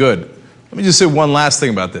are not good. Let me just say one last thing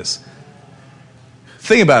about this.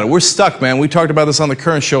 Think about it. We're stuck, man. We talked about this on the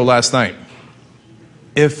Current show last night.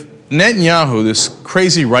 If Netanyahu, this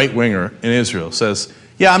crazy right-winger in Israel, says,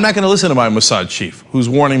 yeah, I'm not going to listen to my Mossad chief who's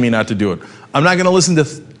warning me not to do it. I'm not going to listen to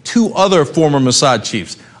two other former Mossad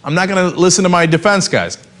chiefs. I'm not going to listen to my defense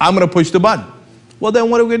guys. I'm going to push the button. Well, then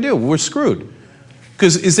what are we going to do? We're screwed.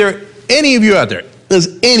 Because is there any of you out there,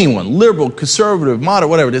 does anyone, liberal, conservative, moderate,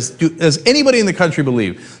 whatever, does anybody in the country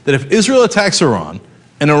believe that if Israel attacks Iran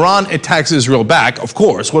and Iran attacks Israel back, of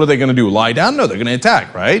course, what are they going to do? Lie down? No, they're going to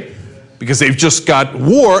attack, right? Because they've just got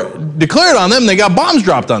war declared on them, they got bombs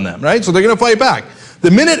dropped on them, right? So they're going to fight back.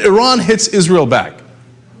 The minute Iran hits Israel back,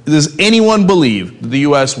 does anyone believe that the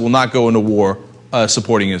U.S. will not go into war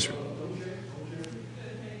supporting Israel?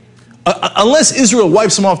 Unless Israel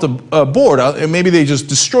wipes them off the board, maybe they just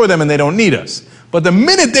destroy them and they don't need us. But the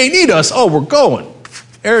minute they need us, oh, we're going.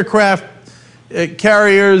 Aircraft,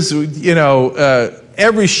 carriers,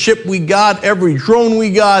 every ship we got, every drone we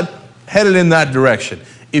got, headed in that direction.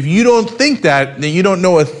 If you don't think that, then you don't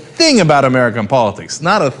know a thing about American politics.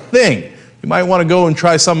 Not a thing. You might want to go and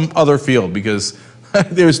try some other field because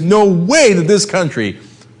there's no way that this country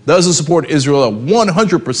doesn't support Israel at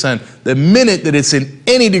 100% the minute that it's in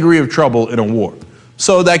any degree of trouble in a war.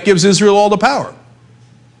 So that gives Israel all the power.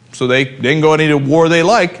 So they can go any war they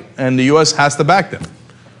like, and the U.S. has to back them.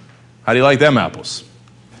 How do you like them apples?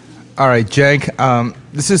 All right, Cenk,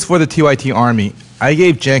 this is for the TYT Army. I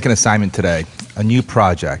gave Cenk an assignment today, a new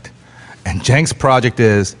project. And Cenk's project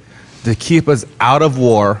is to keep us out of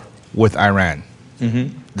war with Iran.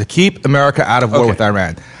 To keep America out of war with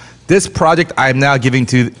Iran. This project I'm now giving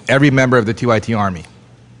to every member of the TYT Army.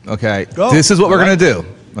 Okay? This is what we're going to do.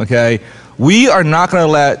 Okay? We are not going to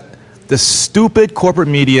let the stupid corporate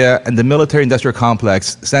media and the military-industrial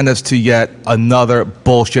complex send us to yet another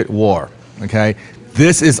bullshit war. Okay?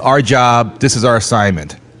 This is our job. This is our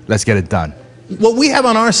assignment. Let's get it done. What we have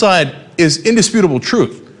on our side is indisputable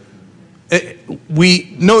truth.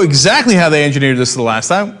 We know exactly how they engineered this the last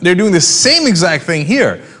time. They're doing the same exact thing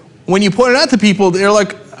here. When you point it out to people, they're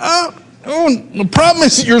like, oh, the problem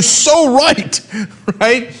is you're so right,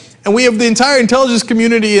 right? And we have the entire intelligence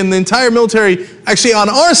community and the entire military actually on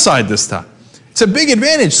our side this time. It's a big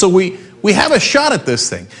advantage, so we have a shot at this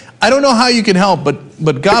thing. I don't know how you can help,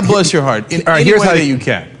 but God bless your heart in any way that you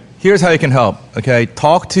can. Here's how you can help, okay?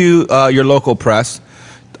 Talk to your local press.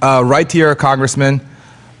 Write to your congressman.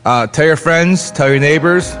 Tell your friends, tell your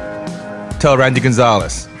neighbors, tell Randy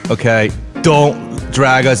Gonzalez, okay? Don't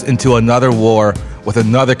drag us into another war with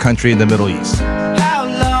another country in the Middle East. How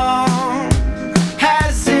long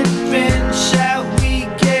has it been? Shall we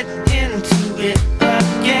get into it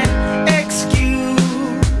again?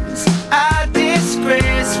 Excuse our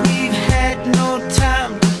disgrace. We've had no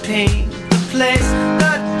time to paint the place.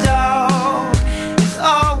 The dog is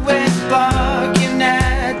always barking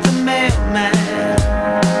at the mailman.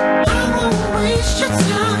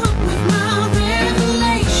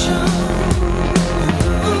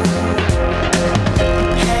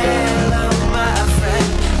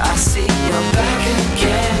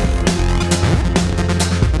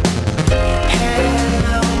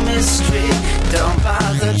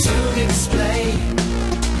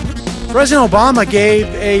 President Obama gave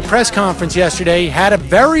a press conference yesterday, had a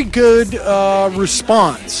very good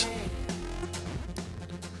response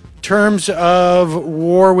in terms of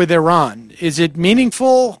war with Iran. Is it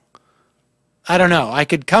meaningful? I don't know. I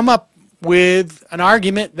could come up with an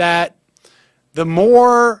argument that the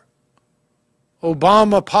more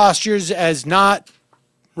Obama postures as not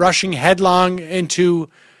rushing headlong into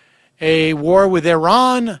a war with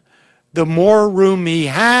Iran, the more room he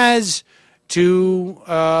has to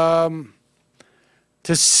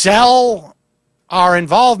sell our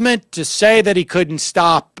involvement, to say that he couldn't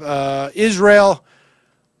stop Israel.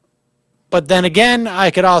 But then again,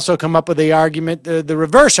 I could also come up with the argument, the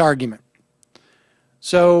reverse argument.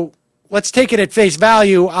 So let's take it at face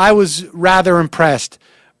value. I was rather impressed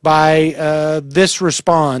by this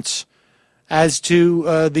response as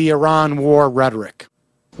to the Iran war rhetoric.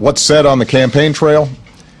 What's said on the campaign trail,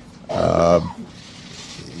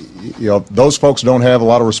 those folks don't have a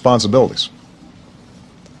lot of responsibilities.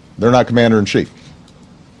 They're not commander-in-chief.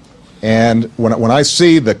 And when I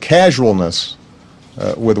see the casualness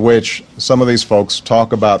with which some of these folks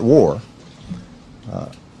talk about war,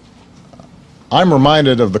 I'm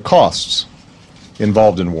reminded of the costs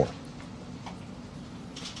involved in war.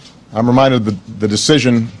 I'm reminded of the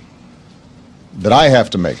decision that I have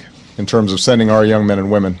to make in terms of sending our young men and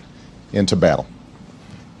women into battle,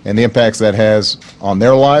 and the impacts that has on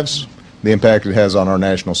their lives, the impact it has on our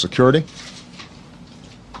national security,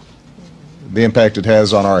 the impact it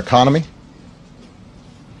has on our economy.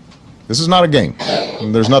 This is not a game.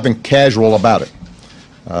 There's nothing casual about it.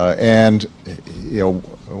 And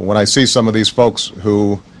when I see some of these folks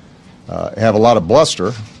who have a lot of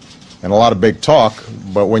bluster and a lot of big talk,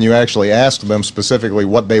 but when you actually ask them specifically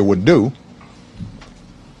what they would do,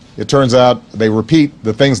 it turns out they repeat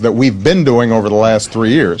the things that we've been doing over the last 3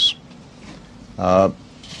 years.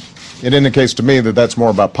 It indicates to me that that's more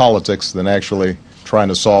about politics than actually trying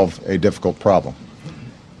to solve a difficult problem.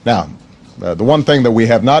 Now, the one thing that we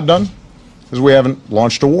have not done is we haven't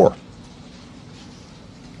launched a war.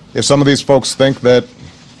 If some of these folks think that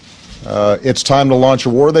it's time to launch a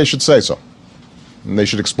war, they should say so. And they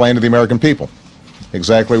should explain to the American people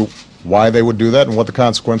exactly why they would do that and what the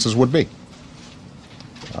consequences would be.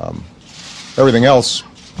 Everything else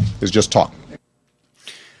is just talk.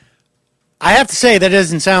 I have to say that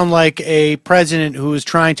doesn't sound like a president who is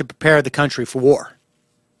trying to prepare the country for war.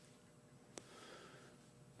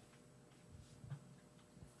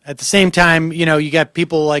 At the same time, you got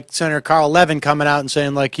people like Senator Carl Levin coming out and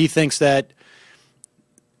saying, like, he thinks that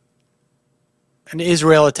an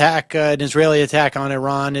Israeli attack on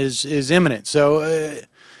Iran is imminent. So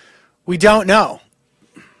we don't know.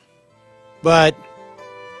 But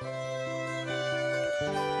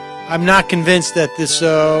I'm not convinced that this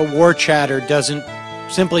war chatter doesn't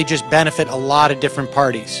simply just benefit a lot of different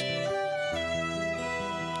parties.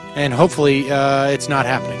 And hopefully it's not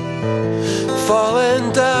happening.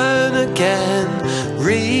 Falling down again,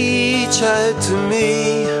 reach out to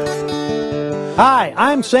me. Hi,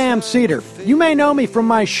 I'm Sam Cedar. You may know me from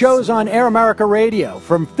my shows on Air America Radio,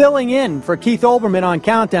 from filling in for Keith Olbermann on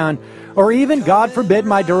Countdown, or even, God forbid,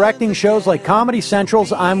 my directing shows like Comedy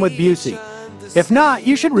Central's I'm with Busey. If not,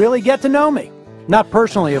 you should really get to know me. Not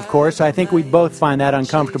personally, of course. I think we both find that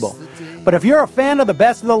uncomfortable. But if you're a fan of the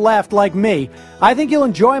best of the left like me, I think you'll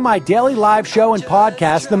enjoy my daily live show and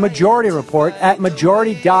podcast, The Majority Report, at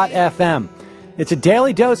majority.fm. It's a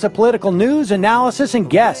daily dose of political news, analysis, and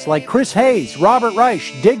guests like Chris Hayes, Robert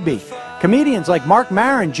Reich, Digby, comedians like Mark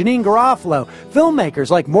Maron, Janine Garofalo, filmmakers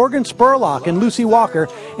like Morgan Spurlock and Lucy Walker,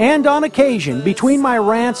 and on occasion, between my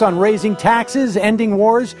rants on raising taxes, ending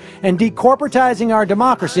wars, and decorporatizing our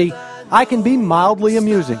democracy, I can be mildly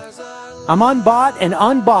amusing. I'm unbought and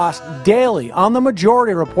unbossed daily on The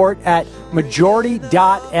Majority Report at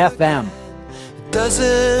majority.fm.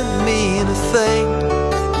 Doesn't mean a thing.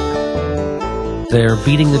 They're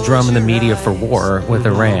beating the drum in the media for war with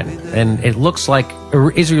Iran, and it looks like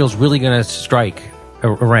Israel's really going to strike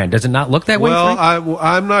Iran. Does it not look that way? Well,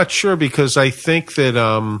 I'm not sure, because I think that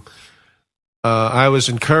I was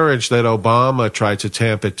encouraged that Obama tried to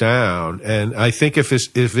tamp it down, and I think if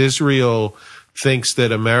Israel thinks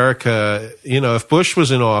that America, if Bush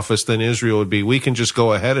was in office, then Israel would be, we can just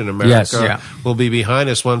go ahead and America will be behind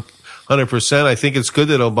us 100%. I think it's good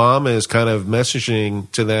that Obama is kind of messaging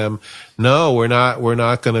to them, no, we're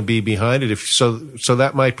not going to be behind it. So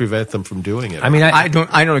that might prevent them from doing it. I mean, I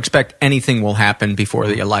don't expect anything will happen before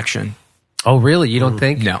the election. Oh, really? You don't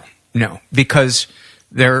think? No, because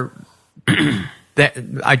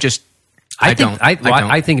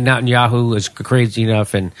I think Netanyahu is crazy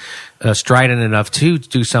enough and strident enough to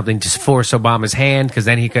do something to force Obama's hand, because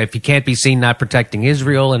then if he can't be seen not protecting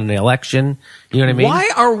Israel in the election, you know what I mean? Why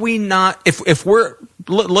are we not? If we're,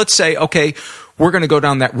 let's say, okay, we're going to go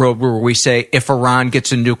down that road where we say if Iran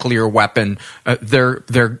gets a nuclear weapon, they're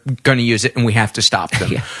going to use it and we have to stop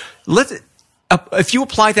them. If you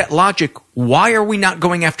apply that logic, why are we not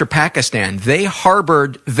going after Pakistan? They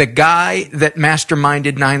harbored the guy that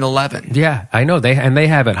masterminded 9/11. Yeah, I know they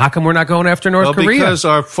have it. How come we're not going after North Korea? Because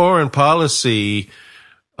our foreign policy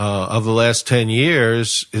of the last 10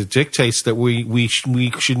 years it dictates that we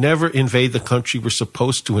should never invade the country we're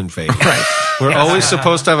supposed to invade. Right. We're always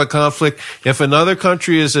supposed to have a conflict. If another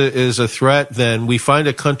country is a threat, then we find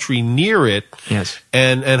a country near it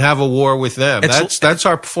and have a war with them. That's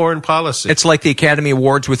our foreign policy. It's like the Academy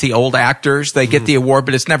Awards with the old actors. They get the award,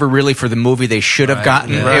 but it's never really for the movie they should have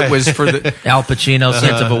gotten. Right. It was for the Al Pacino's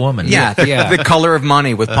Sense of a Woman. The Color of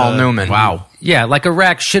Money with Paul Newman. Wow. Yeah, like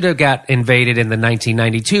Iraq should have got invaded in the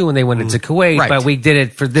 1992 when they went into Kuwait, Right. but we did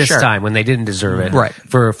it for this time when they didn't deserve it. Right.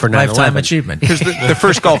 For 9/11. Lifetime achievement. Because the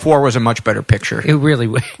first Gulf War was a much better picture. It really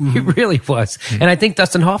was. And I think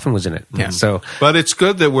Dustin Hoffman was in it. Yeah. So, but it's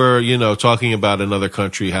good that we're, talking about another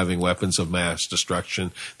country having weapons of mass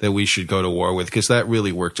destruction that we should go to war with, because that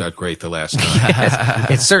really worked out great the last time.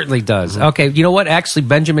 it certainly does. Okay, you know what? Actually,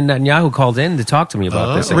 Benjamin Netanyahu called in to talk to me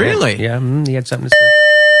about this. Really? Yeah, he had something to say.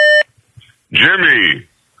 Jimmy,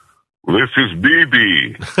 this is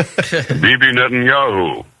Bibi. Bibi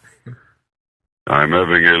Netanyahu. I'm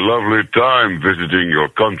having a lovely time visiting your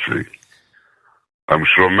country. I'm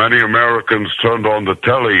sure many Americans turned on the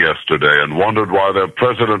telly yesterday and wondered why their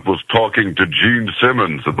president was talking to Gene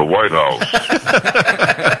Simmons at the White House.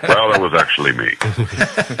 Well, that was actually me.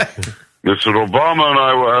 Mr. Obama and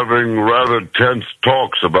I were having rather tense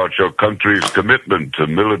talks about your country's commitment to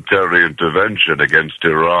military intervention against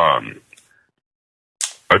Iran.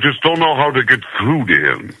 I just don't know how to get through to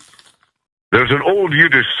him. There's an old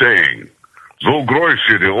Yiddish saying, "So groß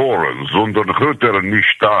die Ohren, sondern hört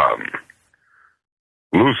nicht an."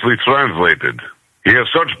 Loosely translated, he has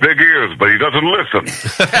such big ears, but he doesn't listen.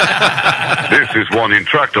 This is one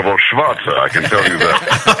intractable Schwarzer, I can tell you that.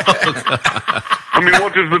 I mean,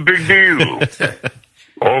 what is the big deal?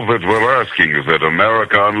 All that we're asking is that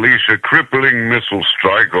America unleash a crippling missile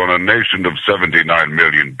strike on a nation of 79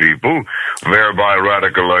 million people, thereby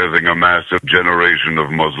radicalizing a massive generation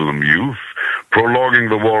of Muslim youth, prolonging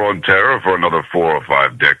the war on terror for another 4 or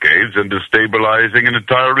 5 decades, and destabilizing an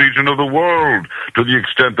entire region of the world to the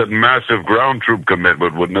extent that massive ground troop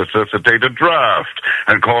commitment would necessitate a draft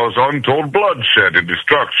and cause untold bloodshed and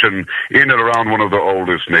destruction in and around one of the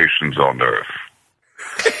oldest nations on earth.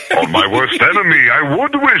 On my worst enemy, I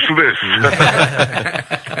would wish this.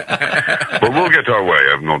 But we'll get our way, I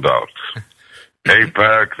have no doubt.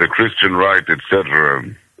 AIPAC, the Christian right, etc.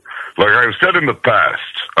 Like I've said in the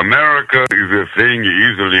past, America is a thing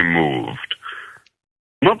easily moved.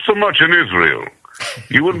 Not so much in Israel.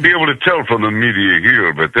 You wouldn't be able to tell from the media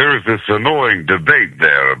here, but there is this annoying debate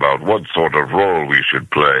there about what sort of role we should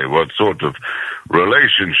play, what sort of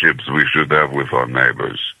relationships we should have with our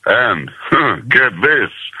neighbors. And, get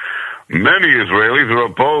this, many Israelis are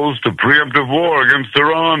opposed to preemptive war against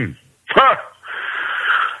Iran. Ha!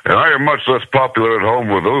 And I am much less popular at home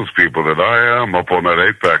with those people than I am up on that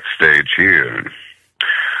AIPAC stage here.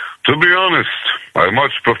 To be honest, I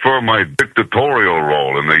much prefer my dictatorial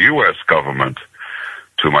role in the U.S. government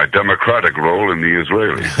to my democratic role in the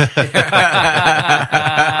Israelis.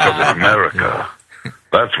 Because in America,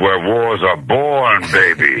 that's where wars are born,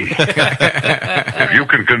 baby. If you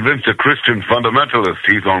can convince a Christian fundamentalist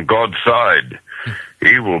he's on God's side,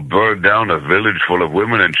 he will burn down a village full of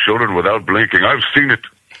women and children without blinking. I've seen it.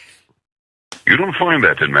 You don't find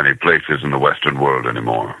that in many places in the Western world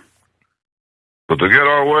anymore. But to get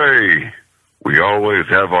our way, we always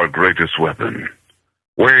have our greatest weapon.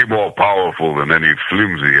 Way more powerful than any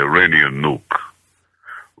flimsy Iranian nuke.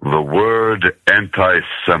 The word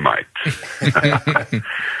anti-Semite.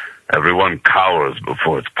 Everyone cowers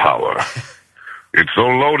before its power. It's so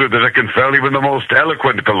loaded that it can fell even the most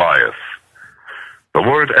eloquent Goliath. The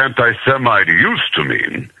word anti-Semite used to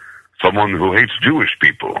mean someone who hates Jewish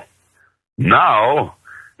people. Now,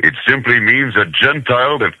 it simply means a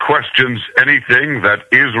Gentile that questions anything that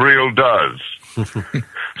Israel does.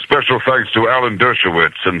 Special thanks to Alan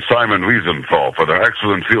Dershowitz and Simon Wiesenthal for their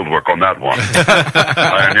excellent fieldwork on that one.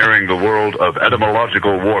 Pioneering the world of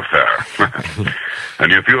etymological warfare.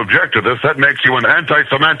 And if you object to this, that makes you an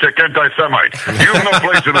anti-Semantic anti-Semite. You have no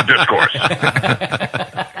place in the discourse.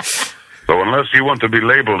 So unless you want to be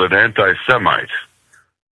labeled an anti-Semite,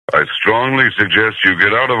 I strongly suggest you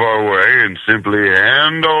get out of our way and simply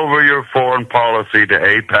hand over your foreign policy to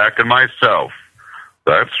AIPAC and myself.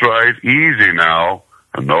 That's right, easy now,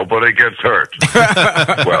 and nobody gets hurt.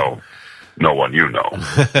 Well, no one you know.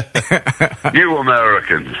 You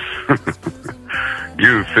Americans,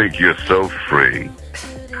 you think you're so free.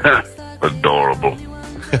 Adorable.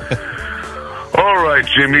 All right,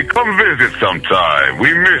 Jimmy, come visit sometime.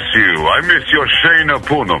 We miss you. I miss your Shayna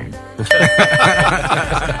Poonam.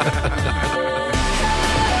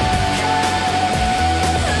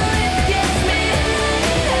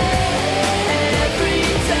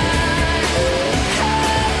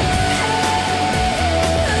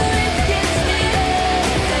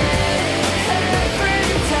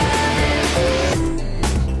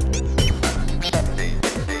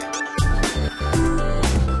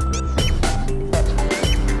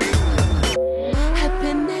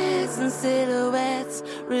 Happiness and silhouettes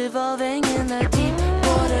revolving in the deep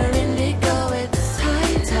water indigo. It's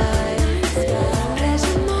high tide.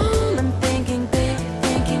 Pleasure moment, thinking big,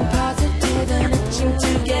 thinking positive, and itching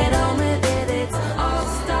to get on with it. It's all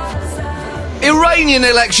stops out. Iranian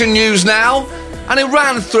election news now. And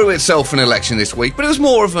Iran threw itself an election this week, but it was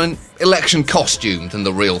more of an election costume than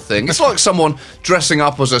the real thing. It's like someone dressing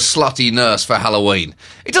up as a slutty nurse for Halloween.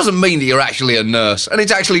 It doesn't mean that you're actually a nurse, and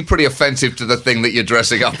it's actually pretty offensive to the thing that you're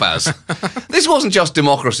dressing up as. This wasn't just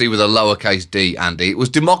democracy with a lowercase d, Andy. It was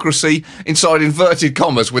democracy inside inverted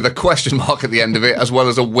commas with a question mark at the end of it, as well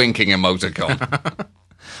as a winking emoticon.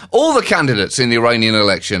 All the candidates in the Iranian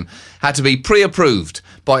election had to be pre-approved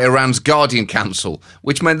by Iran's Guardian Council,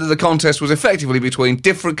 which meant that the contest was effectively between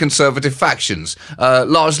different conservative factions,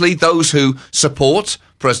 largely those who support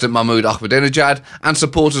President Mahmoud Ahmadinejad and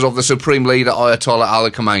supporters of the Supreme Leader Ayatollah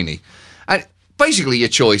Ali Khamenei. And basically your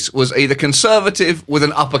choice was either conservative with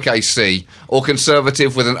an uppercase C or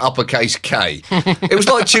conservative with an uppercase K. It was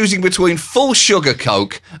like choosing between full sugar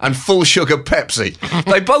Coke and full sugar Pepsi.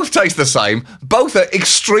 They both taste the same, both are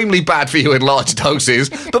extremely bad for you in large doses,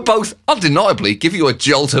 but both undeniably give you a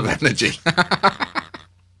jolt of energy.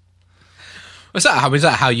 Is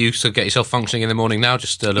that how you sort of get yourself functioning in the morning now?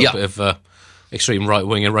 Just a little bit of extreme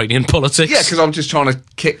right-wing Iranian politics? Yeah, because I'm just trying to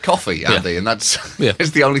kick coffee, Andy, and that's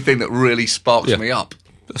it's the only thing that really sparks me up.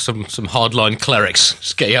 Some hardline clerics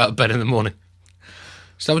just get you out of bed in the morning.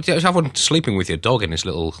 So you have one sleeping with your dog in his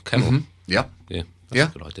little kennel. Mm-hmm. Yeah. Yeah,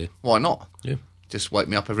 that's a good idea. Why not? Yeah. Just wake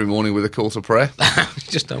me up every morning with a call to prayer. You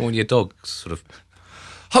just don't want your dog sort of...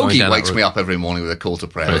 Hoagie wakes me up every morning with a call to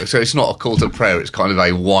prayer. Really? So it's not a call to prayer, it's kind of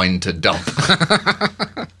a whine to dump.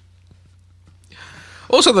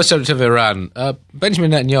 Also, the subject of Iran,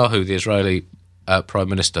 Benjamin Netanyahu, the Israeli Prime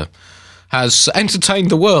Minister, has entertained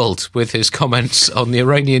the world with his comments on the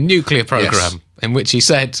Iranian nuclear program, in which he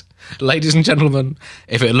said, "Ladies and gentlemen,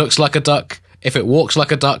 if it looks like a duck, if it walks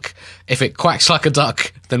like a duck, if it quacks like a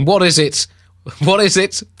duck, then what is it? What is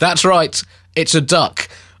it? That's right, it's a duck.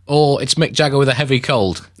 Or it's Mick Jagger with a heavy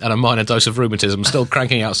cold and a minor dose of rheumatism, still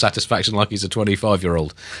cranking out satisfaction like he's a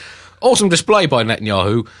 25-year-old. Awesome display by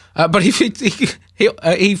Netanyahu, but he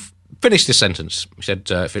finished this sentence. He said,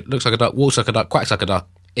 if it looks like a duck, walks like a duck, quacks like a duck,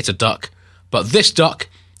 it's a duck. But this duck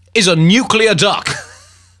is a nuclear duck.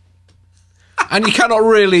 And you cannot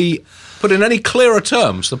really put in any clearer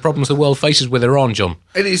terms the problems the world faces with Iran, John.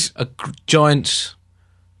 It is a giant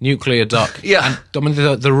nuclear duck. Yeah. And, I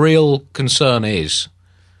mean, the real concern is,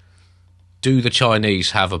 do the Chinese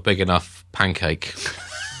have a big enough pancake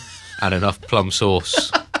and enough plum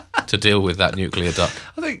sauce to deal with that nuclear duck?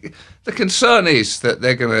 I think the concern is that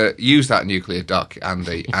they're going to use that nuclear duck,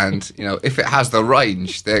 Andy, and if it has the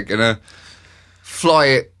range, they're going to fly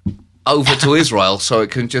it over to Israel so it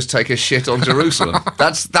can just take a shit on Jerusalem.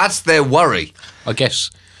 That's their worry. I guess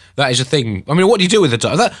that is a thing. I mean, what do you do with the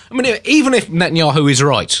duck? Even if Netanyahu is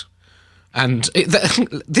right, and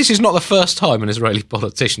this is not the first time an Israeli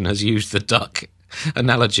politician has used the duck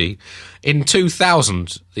analogy. In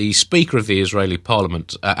 2000, the Speaker of the Israeli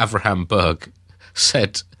Parliament, Avraham Berg,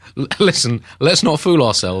 said, "Listen, let's not fool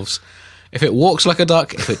ourselves. If it walks like a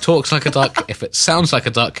duck, if it talks like a duck, if it sounds like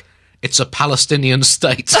a duck, it's a Palestinian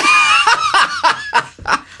state."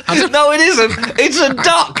 No, it isn't. It's a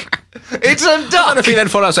duck. It's a duck. And if he then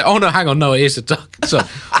followed out and said, "Oh no, hang on, no, it is a duck." So,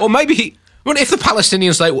 or maybe if the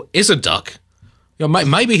Palestinian state is a duck,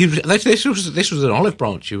 maybe this was an olive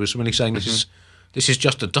branch. He was really saying this is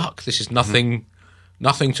just a duck. This is nothing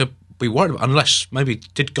to be worried about. Unless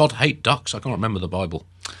did God hate ducks? I can't remember the Bible.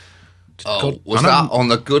 Was that on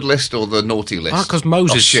the good list or the naughty list? Because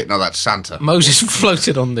Moses. Oh shit! No, that's Santa. Moses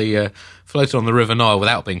floated on the River Nile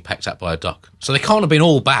without being pecked at by a duck. So they can't have been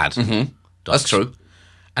all bad. Mm-hmm. That's true.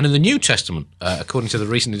 And in the New Testament, according to the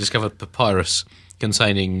recently discovered papyrus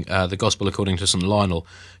containing the Gospel according to St. Lionel,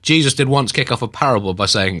 Jesus did once kick off a parable by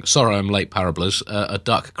saying, "Sorry, I'm late, parablers. A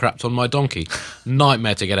duck crapped on my donkey."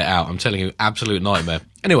 Nightmare to get it out. I'm telling you, absolute nightmare.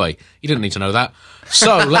 Anyway, you didn't need to know that.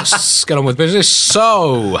 So let's get on with business.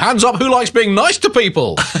 So, hands up, who likes being nice to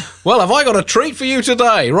people? Well, have I got a treat for you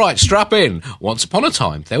today? Right, strap in. Once upon a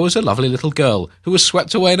time, there was a lovely little girl who was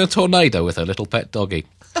swept away in a tornado with her little pet doggy.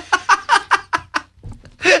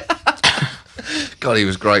 God, he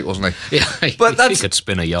was great, wasn't he? Yeah, but he could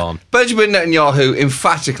spin a yarn. Benjamin Netanyahu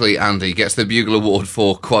emphatically, Andy, gets the Bugle Award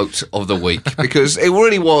for Quote of the Week because it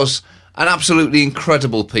really was an absolutely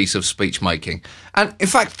incredible piece of speech making. And in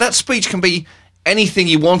fact, that speech can be anything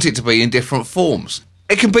you want it to be in different forms.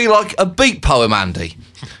 It can be like a beat poem, Andy.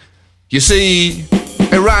 You see,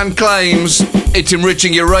 Iran claims it's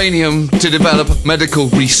enriching uranium to develop medical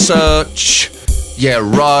research. Yeah,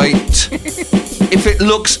 right. If it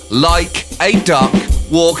looks like a duck,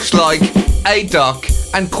 walks like a duck,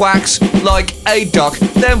 and quacks like a duck,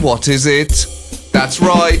 then what is it? That's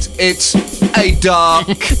right, it's a duck.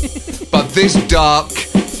 But this duck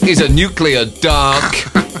is a nuclear duck.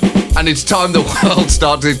 And it's time the world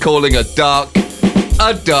started calling a duck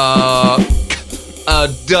a duck.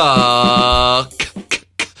 A duck.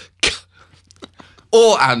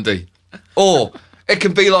 Or, Andy, or it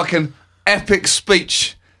can be like an epic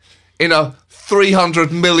speech in a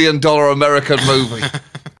 $300 million American movie.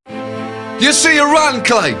 You see, Iran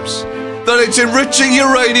claims that it's enriching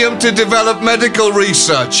uranium to develop medical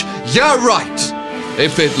research. Yeah, right.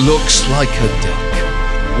 If it looks like a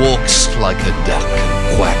duck, walks like a duck,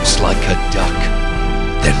 quacks like a duck,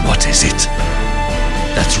 then what is it?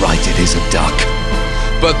 That's right, it is a duck.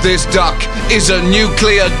 But this duck is a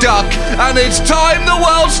nuclear duck, and it's time the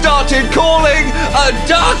world started calling a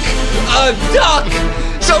duck a duck.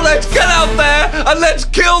 So let's get out there and let's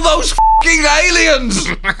kill those f***ing aliens.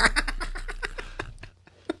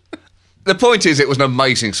 The point is, it was an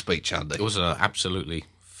amazing speech, Andy. It was an absolutely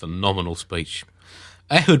phenomenal speech.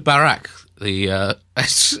 Ehud Barak, the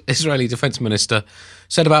Israeli defense minister,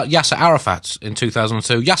 said about Yasser Arafat in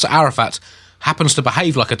 2002, Yasser Arafat happens to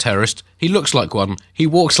behave like a terrorist. He looks like one. He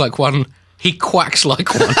walks like one. He quacks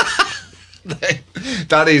like one.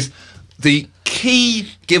 That is the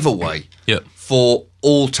key giveaway for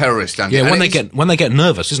all terrorists. Andy. Yeah, and when they get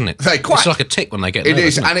nervous, isn't it? They quack. It's like a tick when they get It nervous.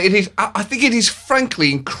 is, Isn't and it is. I think it is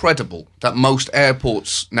frankly incredible that most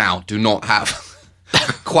airports now do not have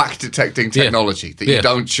quack detecting technology. That you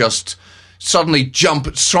don't just suddenly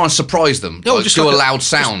jump, try and surprise them, just do a loud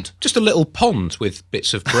sound. Just a little pond with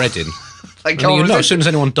bits of bread in. They can't you know, resist as soon as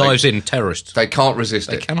anyone dives in, terrorists. They can't resist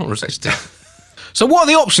it. They cannot resist it. So what are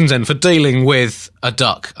the options then for dealing with a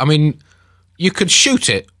duck? I mean, you could shoot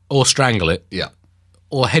it or strangle it. Yeah.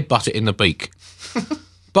 Or headbutt it in the beak.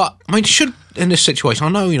 But, I mean, in this situation, I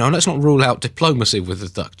know, let's not rule out diplomacy with the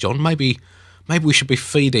duck, John. Maybe we should be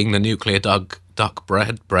feeding the nuclear duck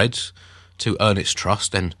bread to earn its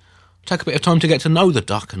trust and take a bit of time to get to know the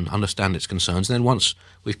duck and understand its concerns. And then once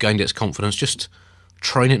we've gained its confidence, just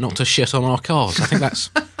train it not to shit on our cars. I think that's...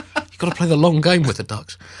 You've got to play the long game with the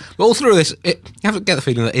ducks. But all through this, you have to get the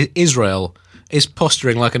feeling that Israel is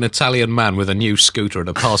posturing like an Italian man with a new scooter and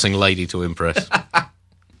a passing lady to impress.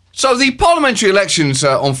 So the parliamentary elections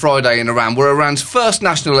on Friday in Iran were Iran's first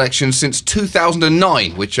national election since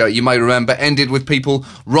 2009, which you may remember ended with people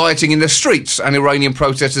rioting in the streets and Iranian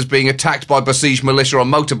protesters being attacked by besieged militia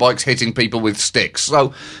on motorbikes hitting people with sticks.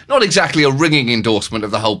 So not exactly a ringing endorsement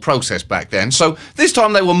of the whole process back then. So this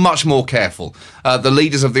time they were much more careful. The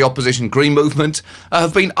leaders of the opposition Green Movement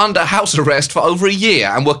have been under house arrest for over a year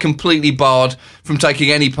and were completely barred from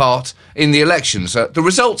taking any part in the elections. The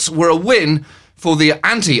results were a win for the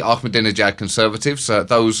anti-Ahmadinejad conservatives,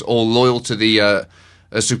 those all loyal to the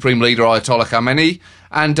Supreme Leader Ayatollah Khamenei.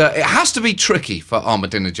 And it has to be tricky for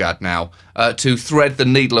Ahmadinejad now to thread the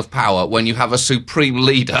needle of power when you have a Supreme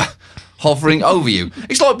Leader hovering over you.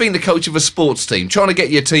 It's like being the coach of a sports team, trying to get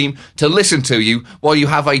your team to listen to you while you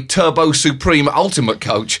have a Turbo Supreme Ultimate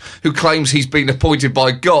coach who claims he's been appointed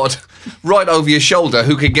by God right over your shoulder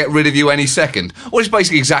who can get rid of you any second. Or it's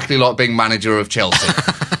basically exactly like being manager of Chelsea.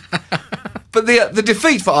 But the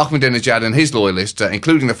defeat for Ahmadinejad and his loyalists,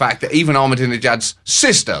 including the fact that even Ahmadinejad's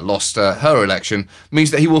sister lost her election,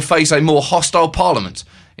 means that he will face a more hostile parliament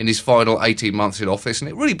in his final 18 months in office. And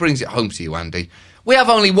it really brings it home to you, Andy. We have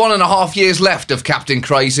only 1.5 years left of Captain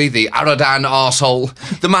Crazy, the Aradan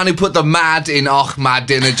arsehole, the man who put the mad in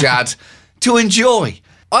Ahmadinejad, to enjoy.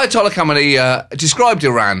 Ayatollah Khamenei described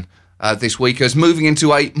Iran this week as moving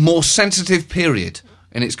into a more sensitive period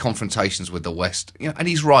in its confrontations with the West. And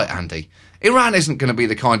he's right, Andy. Iran isn't going to be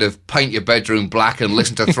the kind of paint your bedroom black and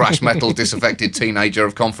listen to thrash metal disaffected teenager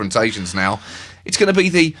of confrontations now. It's going to be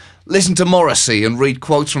the listen to Morrissey and read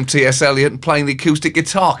quotes from T.S. Eliot and playing the acoustic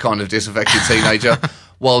guitar kind of disaffected teenager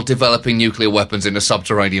while developing nuclear weapons in a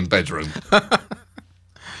subterranean bedroom.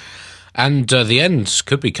 And the end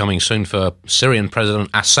could be coming soon for Syrian President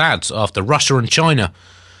Assad after Russia and China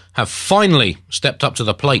have finally stepped up to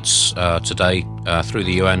the plates today through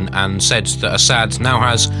the UN and said that Assad now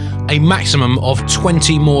has a maximum of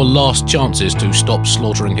 20 more last chances to stop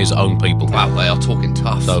slaughtering his own people. Wow, they are talking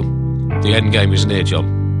tough. So, the end game is near,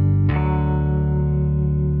 John.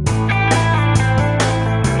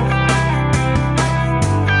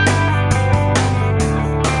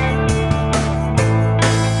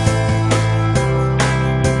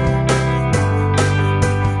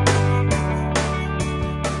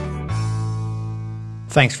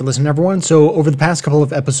 Thanks for listening, everyone. So over the past couple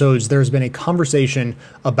of episodes, there's been a conversation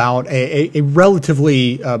about a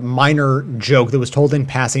relatively minor joke that was told in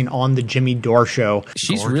passing on the Jimmy Dore show.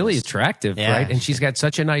 She's really attractive, right? And she's got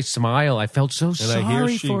such a nice smile. I felt so sorry And I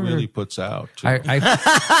hear she for her. really puts out, too. I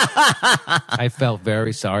felt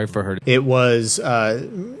very sorry for her. It was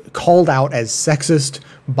called out as sexist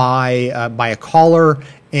by a caller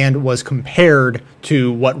and was compared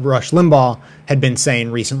to what Rush Limbaugh had been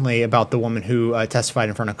saying recently about the woman who testified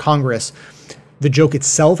in front of Congress. The joke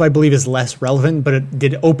itself, I believe, is less relevant, but it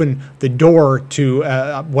did open the door to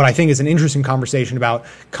what I think is an interesting conversation about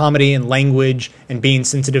comedy and language and being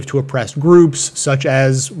sensitive to oppressed groups, such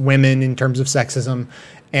as women in terms of sexism.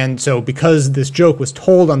 And so because this joke was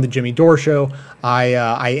told on the Jimmy Dore show,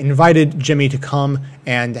 I invited Jimmy to come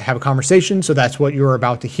and have a conversation. So that's what you're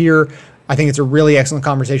about to hear. I think it's a really excellent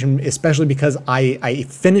conversation, especially because I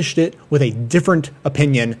finished it with a different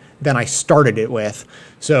opinion than I started it with.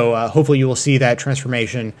 So hopefully you will see that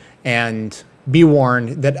transformation and be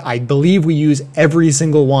warned that I believe we use every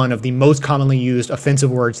single one of the most commonly used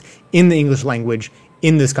offensive words in the English language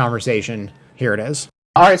in this conversation. Here it is.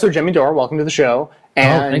 All right, so Jimmy Dore, welcome to the show.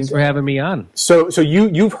 And thanks for having me on. So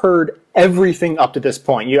you've heard everything up to this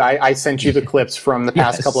point. I sent you the clips from the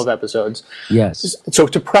past couple of episodes. Yes. So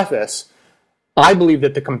to preface, I believe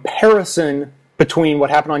that the comparison between what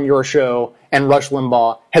happened on your show and Rush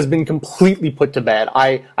Limbaugh has been completely put to bed.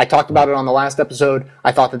 I talked about it on the last episode.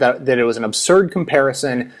 I thought that it was an absurd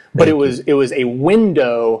comparison, but it was a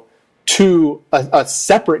window to a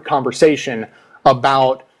separate conversation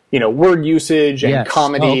about word usage and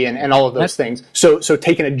comedy and all of those things. So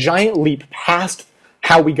taking a giant leap past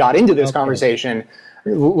how we got into this conversation,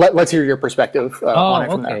 let's hear your perspective on it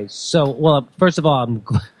from there. So, well, first of all,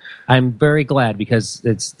 I'm very glad because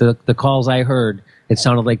it's the calls I heard. It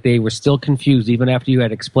sounded like they were still confused, even after you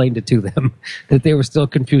had explained it to them, that they were still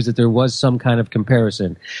confused that there was some kind of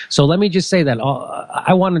comparison. So let me just say that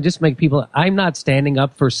I want to just make people, I'm not standing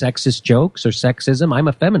up for sexist jokes or sexism. I'm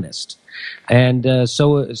a feminist. And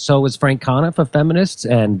so is Frank Conniff, a feminist.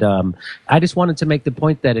 And I just wanted to make the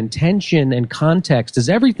point that intention and context is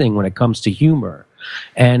everything when it comes to humor.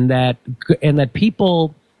 And that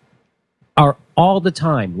people are all the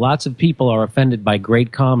time. Lots of people are offended by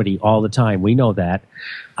great comedy all the time. We know that.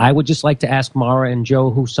 I would just like to ask Mara and Joe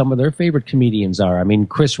who some of their favorite comedians are. I mean,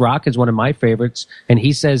 Chris Rock is one of my favorites, and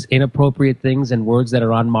he says inappropriate things and words that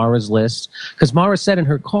are on Mara's list. Because Mara said in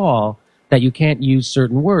her call that you can't use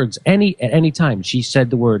certain words at any time. She said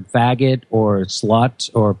the word faggot or slut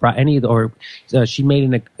or she made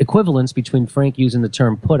an equivalence between Frank using the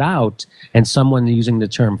term put out and someone using the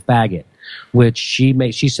term faggot, which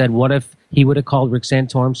she said, what if he would have called Rick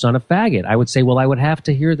Santorum's son a faggot? I would say, well, I would have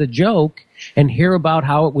to hear the joke and hear about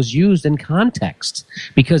how it was used in context,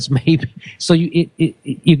 because maybe so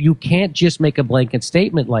you can't just make a blanket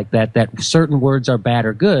statement like that certain words are bad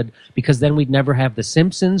or good, because then we'd never have The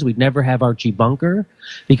Simpsons, we'd never have Archie Bunker,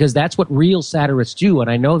 because that's what real satirists do. And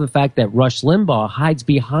I know the fact that Rush Limbaugh hides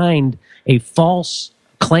behind a false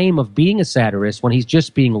claim of being a satirist when he's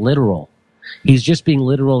just being literal. He's just being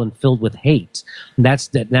literal and filled with hate.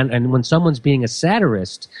 And when someone's being a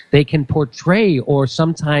satirist, they can portray or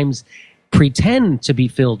sometimes pretend to be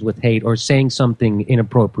filled with hate or saying something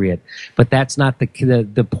inappropriate, but that's not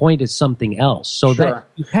the point. Is something else. So that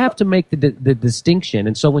you have to make the distinction.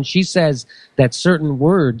 And so when she says that certain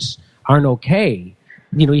words aren't okay,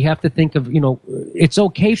 you have to think of it's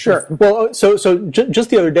okay. Well, so just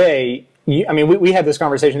the other day. We had this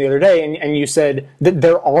conversation the other day, and you said that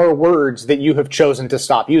there are words that you have chosen to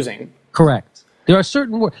stop using. Correct. There are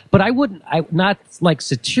certain words, but not like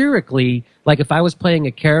satirically, like if I was playing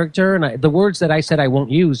a character, and the words that I said I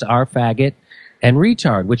won't use are faggot and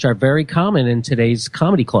retard, which are very common in today's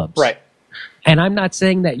comedy clubs. Right. And I'm not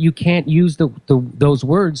saying that you can't use those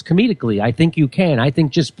words comedically. I think you can. I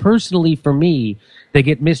think just personally for me, they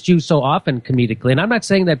get misused so often comedically. And I'm not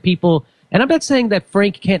saying that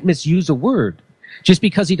Frank can't misuse a word. Just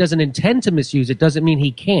because he doesn't intend to misuse it doesn't mean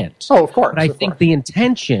he can't. Oh, of course. But I think the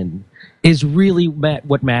intention is really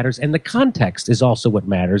what matters, and the context is also what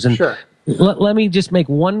matters. And sure. Let me just make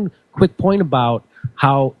one quick point about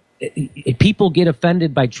how people get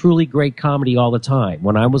offended by truly great comedy all the time.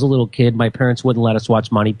 When I was a little kid, my parents wouldn't let us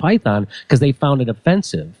watch Monty Python because they found it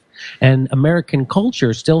offensive. And American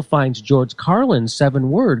culture still finds George Carlin's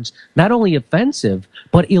 7 words not only offensive,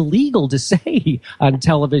 but illegal to say on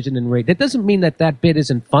television and radio. That doesn't mean that bit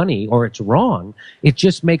isn't funny or it's wrong. It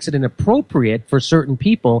just makes it inappropriate for certain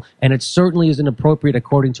people, and it certainly isn't appropriate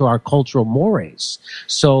according to our cultural mores.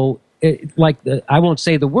 So, I won't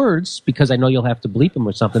say the words because I know you'll have to bleep them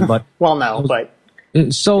or something, but... well, no, but...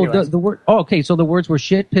 So the word... Oh, okay, so the words were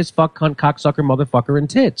shit, piss, fuck, cunt, cocksucker, motherfucker, and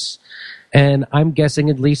tits. And I'm guessing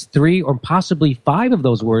at least 3 or possibly 5 of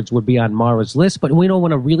those words would be on Mara's list. But we know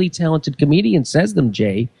when a really talented comedian says them,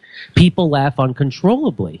 Jay, people laugh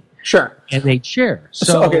uncontrollably. Sure. And they cheer.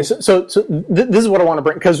 So this is what I want to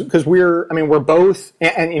bring, because we're both,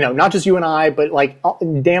 and not just you and I, but like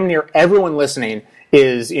damn near everyone listening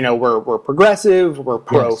is, we're progressive, we're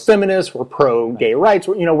pro-feminist, we're pro-gay rights,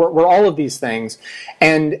 we're all of these things.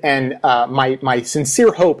 And my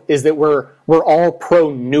sincere hope is that we're all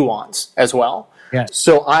pro-nuance as well. Yeah.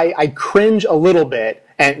 So I cringe a little bit,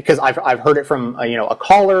 and because I've heard it from, a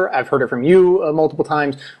caller, I've heard it from you multiple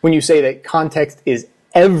times, when you say that context is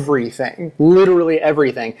everything, literally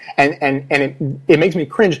everything. And it makes me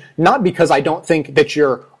cringe, not because I don't think that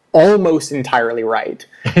you're almost entirely right.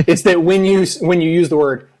 It's that when you use the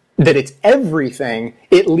word that it's everything,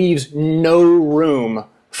 it leaves no room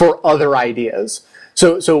for other ideas.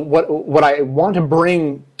 So what I want to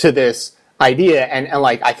bring to this idea, and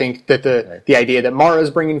like I think that the idea that Mara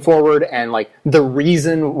is bringing forward, and like the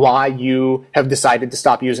reason why you have decided to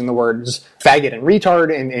stop using the words faggot and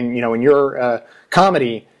retard in your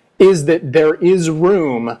comedy, is that there is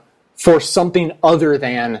room for something other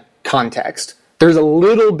than context. There's a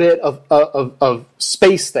little bit of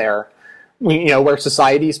space there, where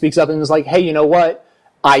society speaks up and is like, hey, you know what?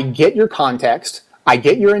 I get your context, I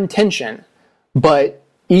get your intention, but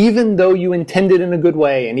even though you intended in a good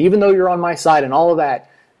way, and even though you're on my side and all of that,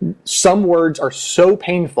 some words are so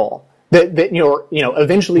painful that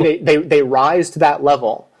eventually they rise to that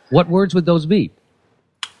level. What words would those be?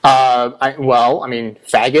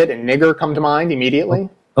 Faggot and nigger come to mind immediately.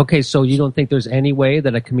 Okay, so you don't think there's any way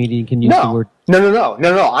that a comedian can use the word?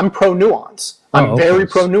 No. I'm pro-nuance. I'm very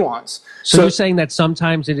pro-nuance. So you're saying that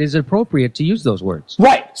sometimes it is appropriate to use those words.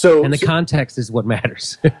 Right. And the context is what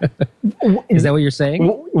matters. Is that what you're saying?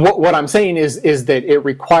 What I'm saying is that it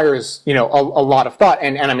requires, a lot of thought.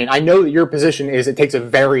 And I mean, I know that your position is it takes a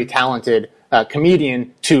very talented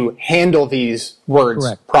comedian to handle these words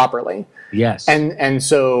properly. Yes. And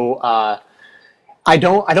so I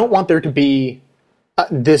don't want there to be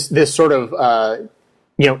this sort of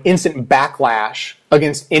instant backlash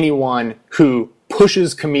against anyone who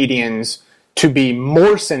pushes comedians to be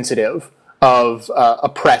more sensitive of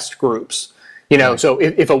oppressed groups. So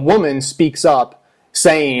if a woman speaks up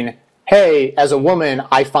saying, hey, as a woman,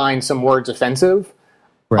 I find some words offensive,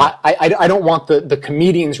 I don't want the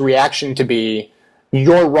comedian's reaction to be,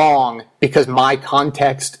 you're wrong because my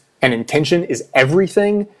context and intention is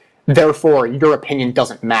everything, therefore your opinion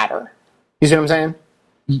doesn't matter. You see what I'm saying?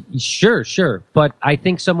 Sure. But I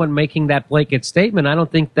think someone making that blanket statement, I don't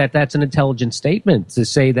think that that's an intelligent statement to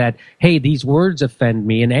say that, hey, these words offend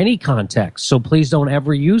me in any context, so please don't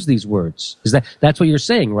ever use these words. That's what you're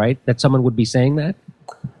saying, right? That someone would be saying that?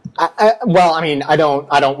 I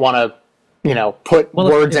don't want to, put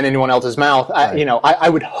words in anyone else's mouth. Right. I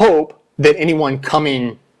would hope that anyone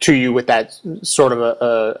coming to you with that sort of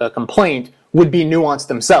a complaint would be nuanced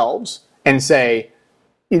themselves and say,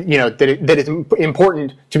 that it's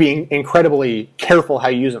important to be incredibly careful how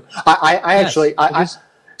you use them.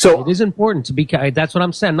 It is important to be. That's what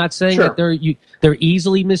I'm saying. I'm not saying that they're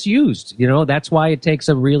easily misused. That's why it takes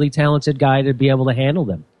a really talented guy to be able to handle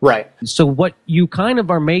them. Right. So what you kind of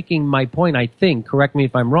are making my point, I think, correct me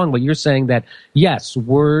if I'm wrong, but you're saying that yes,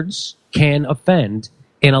 words can offend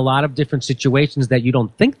in a lot of different situations that you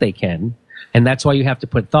don't think they can. And that's why you have to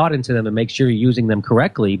put thought into them and make sure you're using them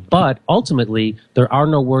correctly. But ultimately, there are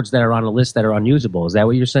no words that are on a list that are unusable. Is that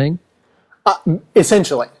what you're saying?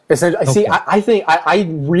 Essentially. Okay. See, I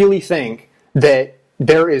really think that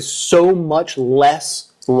there is so much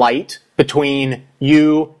less light between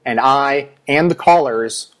you and I and the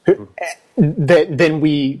callers than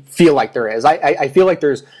we feel like there is. I feel like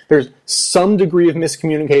there's some degree of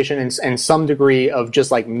miscommunication and some degree of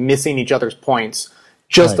just like missing each other's points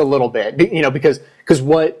just a little bit, because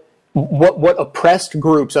what oppressed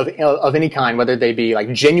groups of any kind, whether they be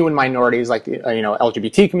like genuine minorities like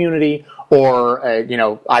LGBT community, or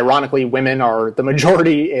ironically women are the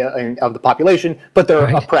majority of the population, but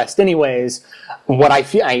they're oppressed anyways. What I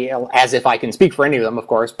feel, as if I can speak for any of them, of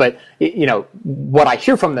course, but what I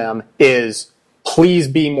hear from them is, please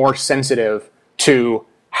be more sensitive to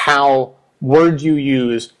how words you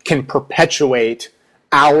use can perpetuate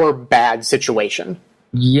our bad situation.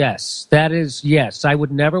 Yes, that is, yes. I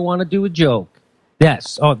would never want to do a joke.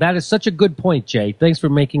 Yes. Oh, that is such a good point, Jay. Thanks for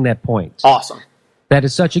making that point. Awesome. That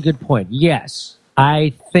is such a good point. Yes.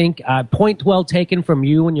 I think point well taken from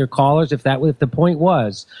you and your callers. If the point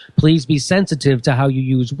was, please be sensitive to how you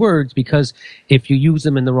use words, because if you use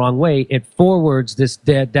them in the wrong way, it forwards this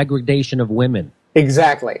degradation of women.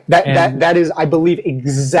 Exactly. That is, I believe,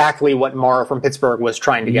 exactly what Mara from Pittsburgh was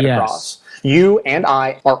trying to get across. You and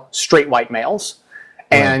I are straight white males.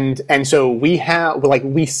 And so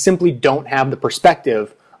we simply don't have the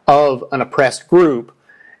perspective of an oppressed group.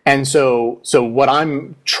 And so what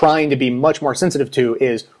I'm trying to be much more sensitive to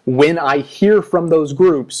is, when I hear from those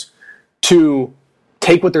groups, to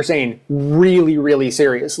take what they're saying really, really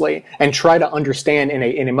seriously and try to understand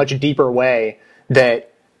in a much deeper way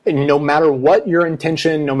that no matter what your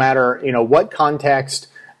intention, no matter, what context,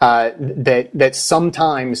 that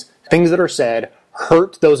sometimes things that are said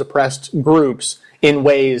hurt those oppressed groups in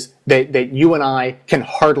ways that you and I can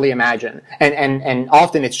hardly imagine. And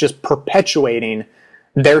often it's just perpetuating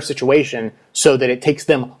their situation so that it takes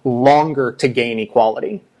them longer to gain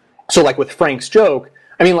equality. So like with Frank's joke,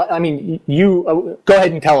 I mean, you go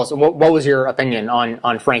ahead and tell us, what was your opinion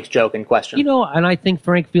on Frank's joke in question? And I think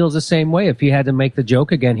Frank feels the same way. If he had to make the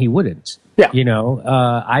joke again, he wouldn't. Yeah.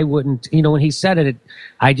 I wouldn't, when he said it,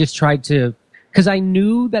 I just tried to, because I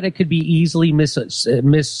knew that it could be easily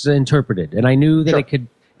misinterpreted, and I knew that it could.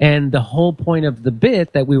 And the whole point of the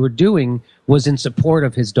bit that we were doing was in support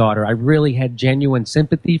of his daughter. I really had genuine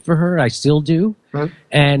sympathy for her. I still do. Mm-hmm.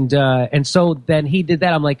 And so then he did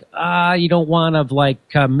that. I'm like, you don't want to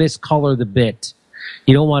miscolor the bit.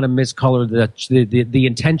 You don't want to miscolor the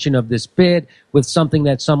intention of this bit with something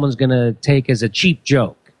that someone's going to take as a cheap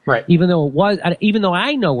joke. Right. Even though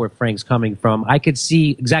I know where Frank's coming from, I could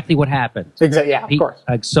see exactly what happened. Exactly. Yeah, of course.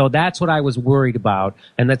 So that's what I was worried about,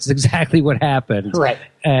 and that's exactly what happened. Right.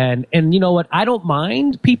 And you know what? I don't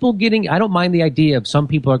mind the idea of some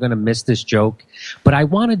people are going to miss this joke, but I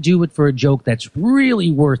want to do it for a joke that's really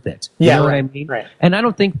worth it. You know what I mean? Right. And I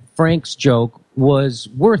don't think Frank's joke was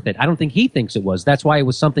worth it. I don't think he thinks it was. That's why it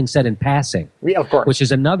was something said in passing. Yeah, of course. Which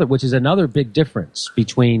is another big difference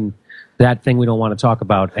between that thing we don't want to talk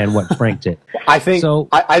about and what Frank did. I think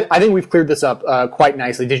we've cleared this up quite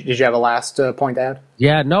nicely. Did you have a last point to add?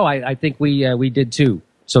 Yeah, no, I think we did too.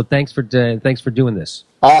 So thanks for doing this.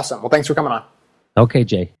 Awesome. Well, thanks for coming on. Okay,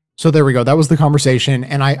 Jay. So there we go. That was the conversation,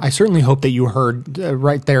 and I certainly hope that you heard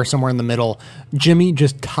right there somewhere in the middle, Jimmy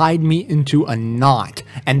just tied me into a knot,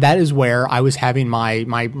 and that is where I was having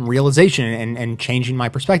my realization and changing my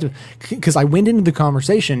perspective, because I went into the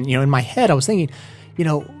conversation, in my head I was thinking,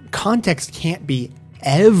 context can't be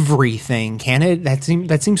everything, can it? That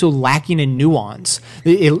seems so lacking in nuance.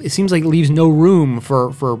 It seems like it leaves no room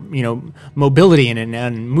for mobility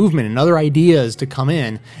and movement and other ideas to come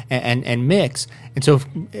in and mix. And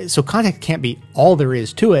so context can't be all there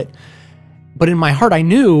is to it. But in my heart, I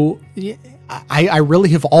knew, I really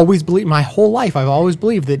have always believed, my whole life, I've always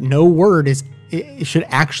believed that no word it should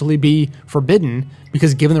actually be forbidden,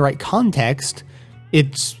 because given the right context,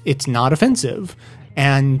 it's not offensive.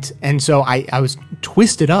 And so I was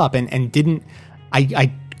twisted up and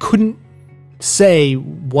I couldn't say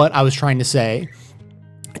what I was trying to say.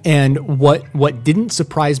 And what didn't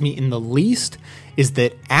surprise me in the least is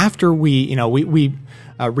that after we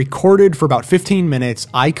recorded for about 15 minutes,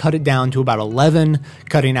 I cut it down to about 11,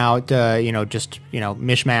 cutting out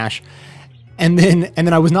mishmash. And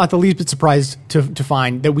then I was not the least bit surprised to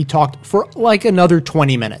find that we talked for like another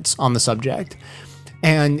 20 minutes on the subject.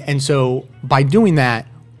 And so by doing that,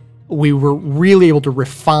 we were really able to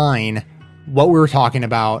refine what we were talking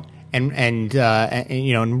about and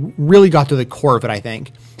really got to the core of it, I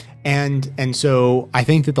think. And so I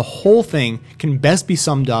think that the whole thing can best be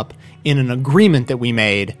summed up in an agreement that we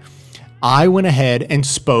made. I went ahead and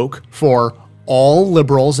spoke for all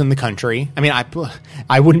liberals in the country. I mean,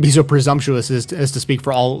 I wouldn't be so presumptuous as to speak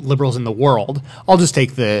for all liberals in the world. I'll just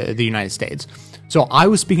take the United States. So I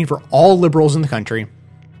was speaking for all liberals in the country,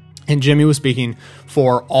 and Jimmy was speaking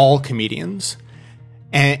for all comedians.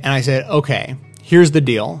 And I said, okay, here's the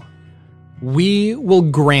deal. We will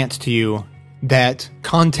grant to you that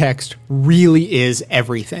context really is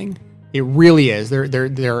everything. It really is.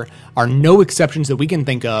 There are no exceptions that we can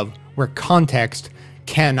think of where context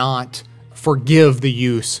cannot forgive the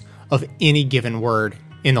use of any given word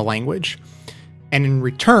in the language. And in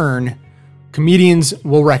return, comedians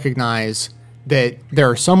will recognize that there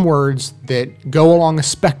are some words that go along a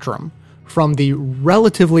spectrum from the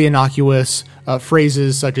relatively innocuous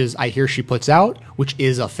phrases such as "I hear she puts out," which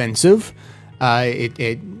is offensive.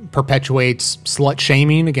 It perpetuates slut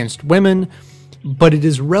shaming against women, but it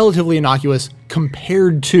is relatively innocuous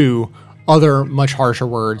compared to other much harsher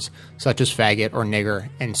words such as faggot or nigger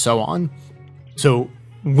and so on. So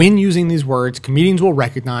when using these words, comedians will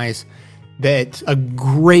recognize that a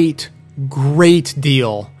great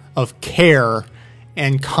deal of care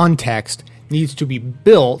and context needs to be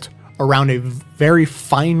built around a very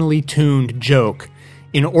finely tuned joke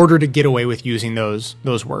in order to get away with using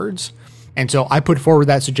those words. And so I put forward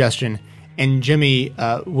that suggestion, and Jimmy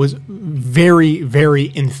was very,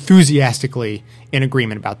 very enthusiastically in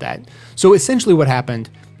agreement about that. So essentially what happened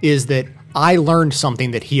is that I learned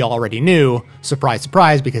something that he already knew, surprise,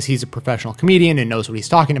 surprise, because he's a professional comedian and knows what he's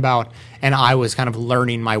talking about, and I was kind of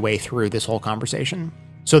learning my way through this whole conversation.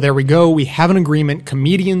 So there we go. We have an agreement.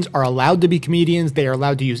 Comedians are allowed to be comedians. They are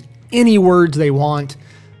allowed to use any words they want,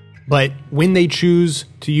 but when they choose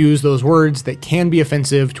to use those words that can be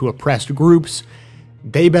offensive to oppressed groups,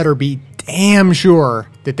 they better be damn sure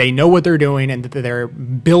that they know what they're doing and that they're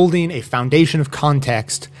building a foundation of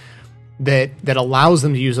context that allows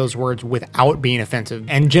them to use those words without being offensive.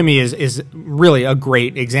 And Jimmy is really a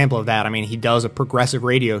great example of that. I mean, he does a progressive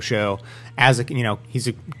radio show as he's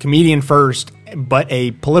a comedian first, but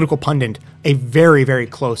a political pundit a very, very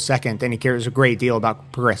close second, and he cares a great deal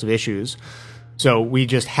about progressive issues. So we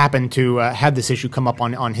just happened to have this issue come up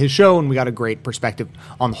on his show, and we got a great perspective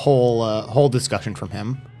on the whole discussion from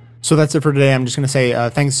him. So that's it for today. I'm just going to say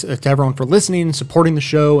thanks to everyone for listening, supporting the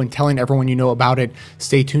show, and telling everyone you know about it.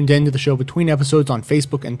 Stay tuned in to the show between episodes on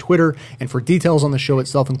Facebook and Twitter. And for details on the show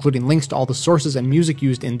itself, including links to all the sources and music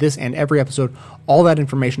used in this and every episode, all that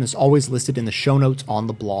information is always listed in the show notes on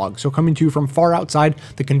the blog. So coming to you from far outside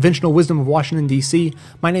the conventional wisdom of Washington, D.C.,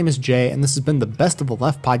 my name is Jay, and this has been the Best of the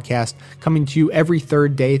Left podcast, coming to you every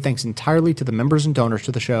third day, thanks entirely to the members and donors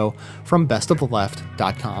to the show from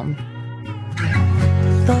bestoftheleft.com.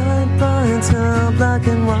 Fine lines now black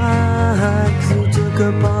and white, 'cause you took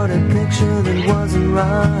apart a picture that wasn't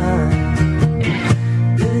right.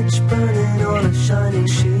 Pitch burning on a shining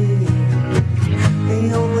sheet,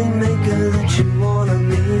 the only maker that you wanna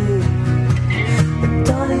meet. A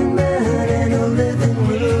dying man in a living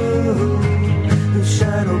room, whose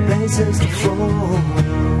shadow bases the floor.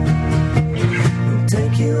 He'll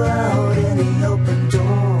take you out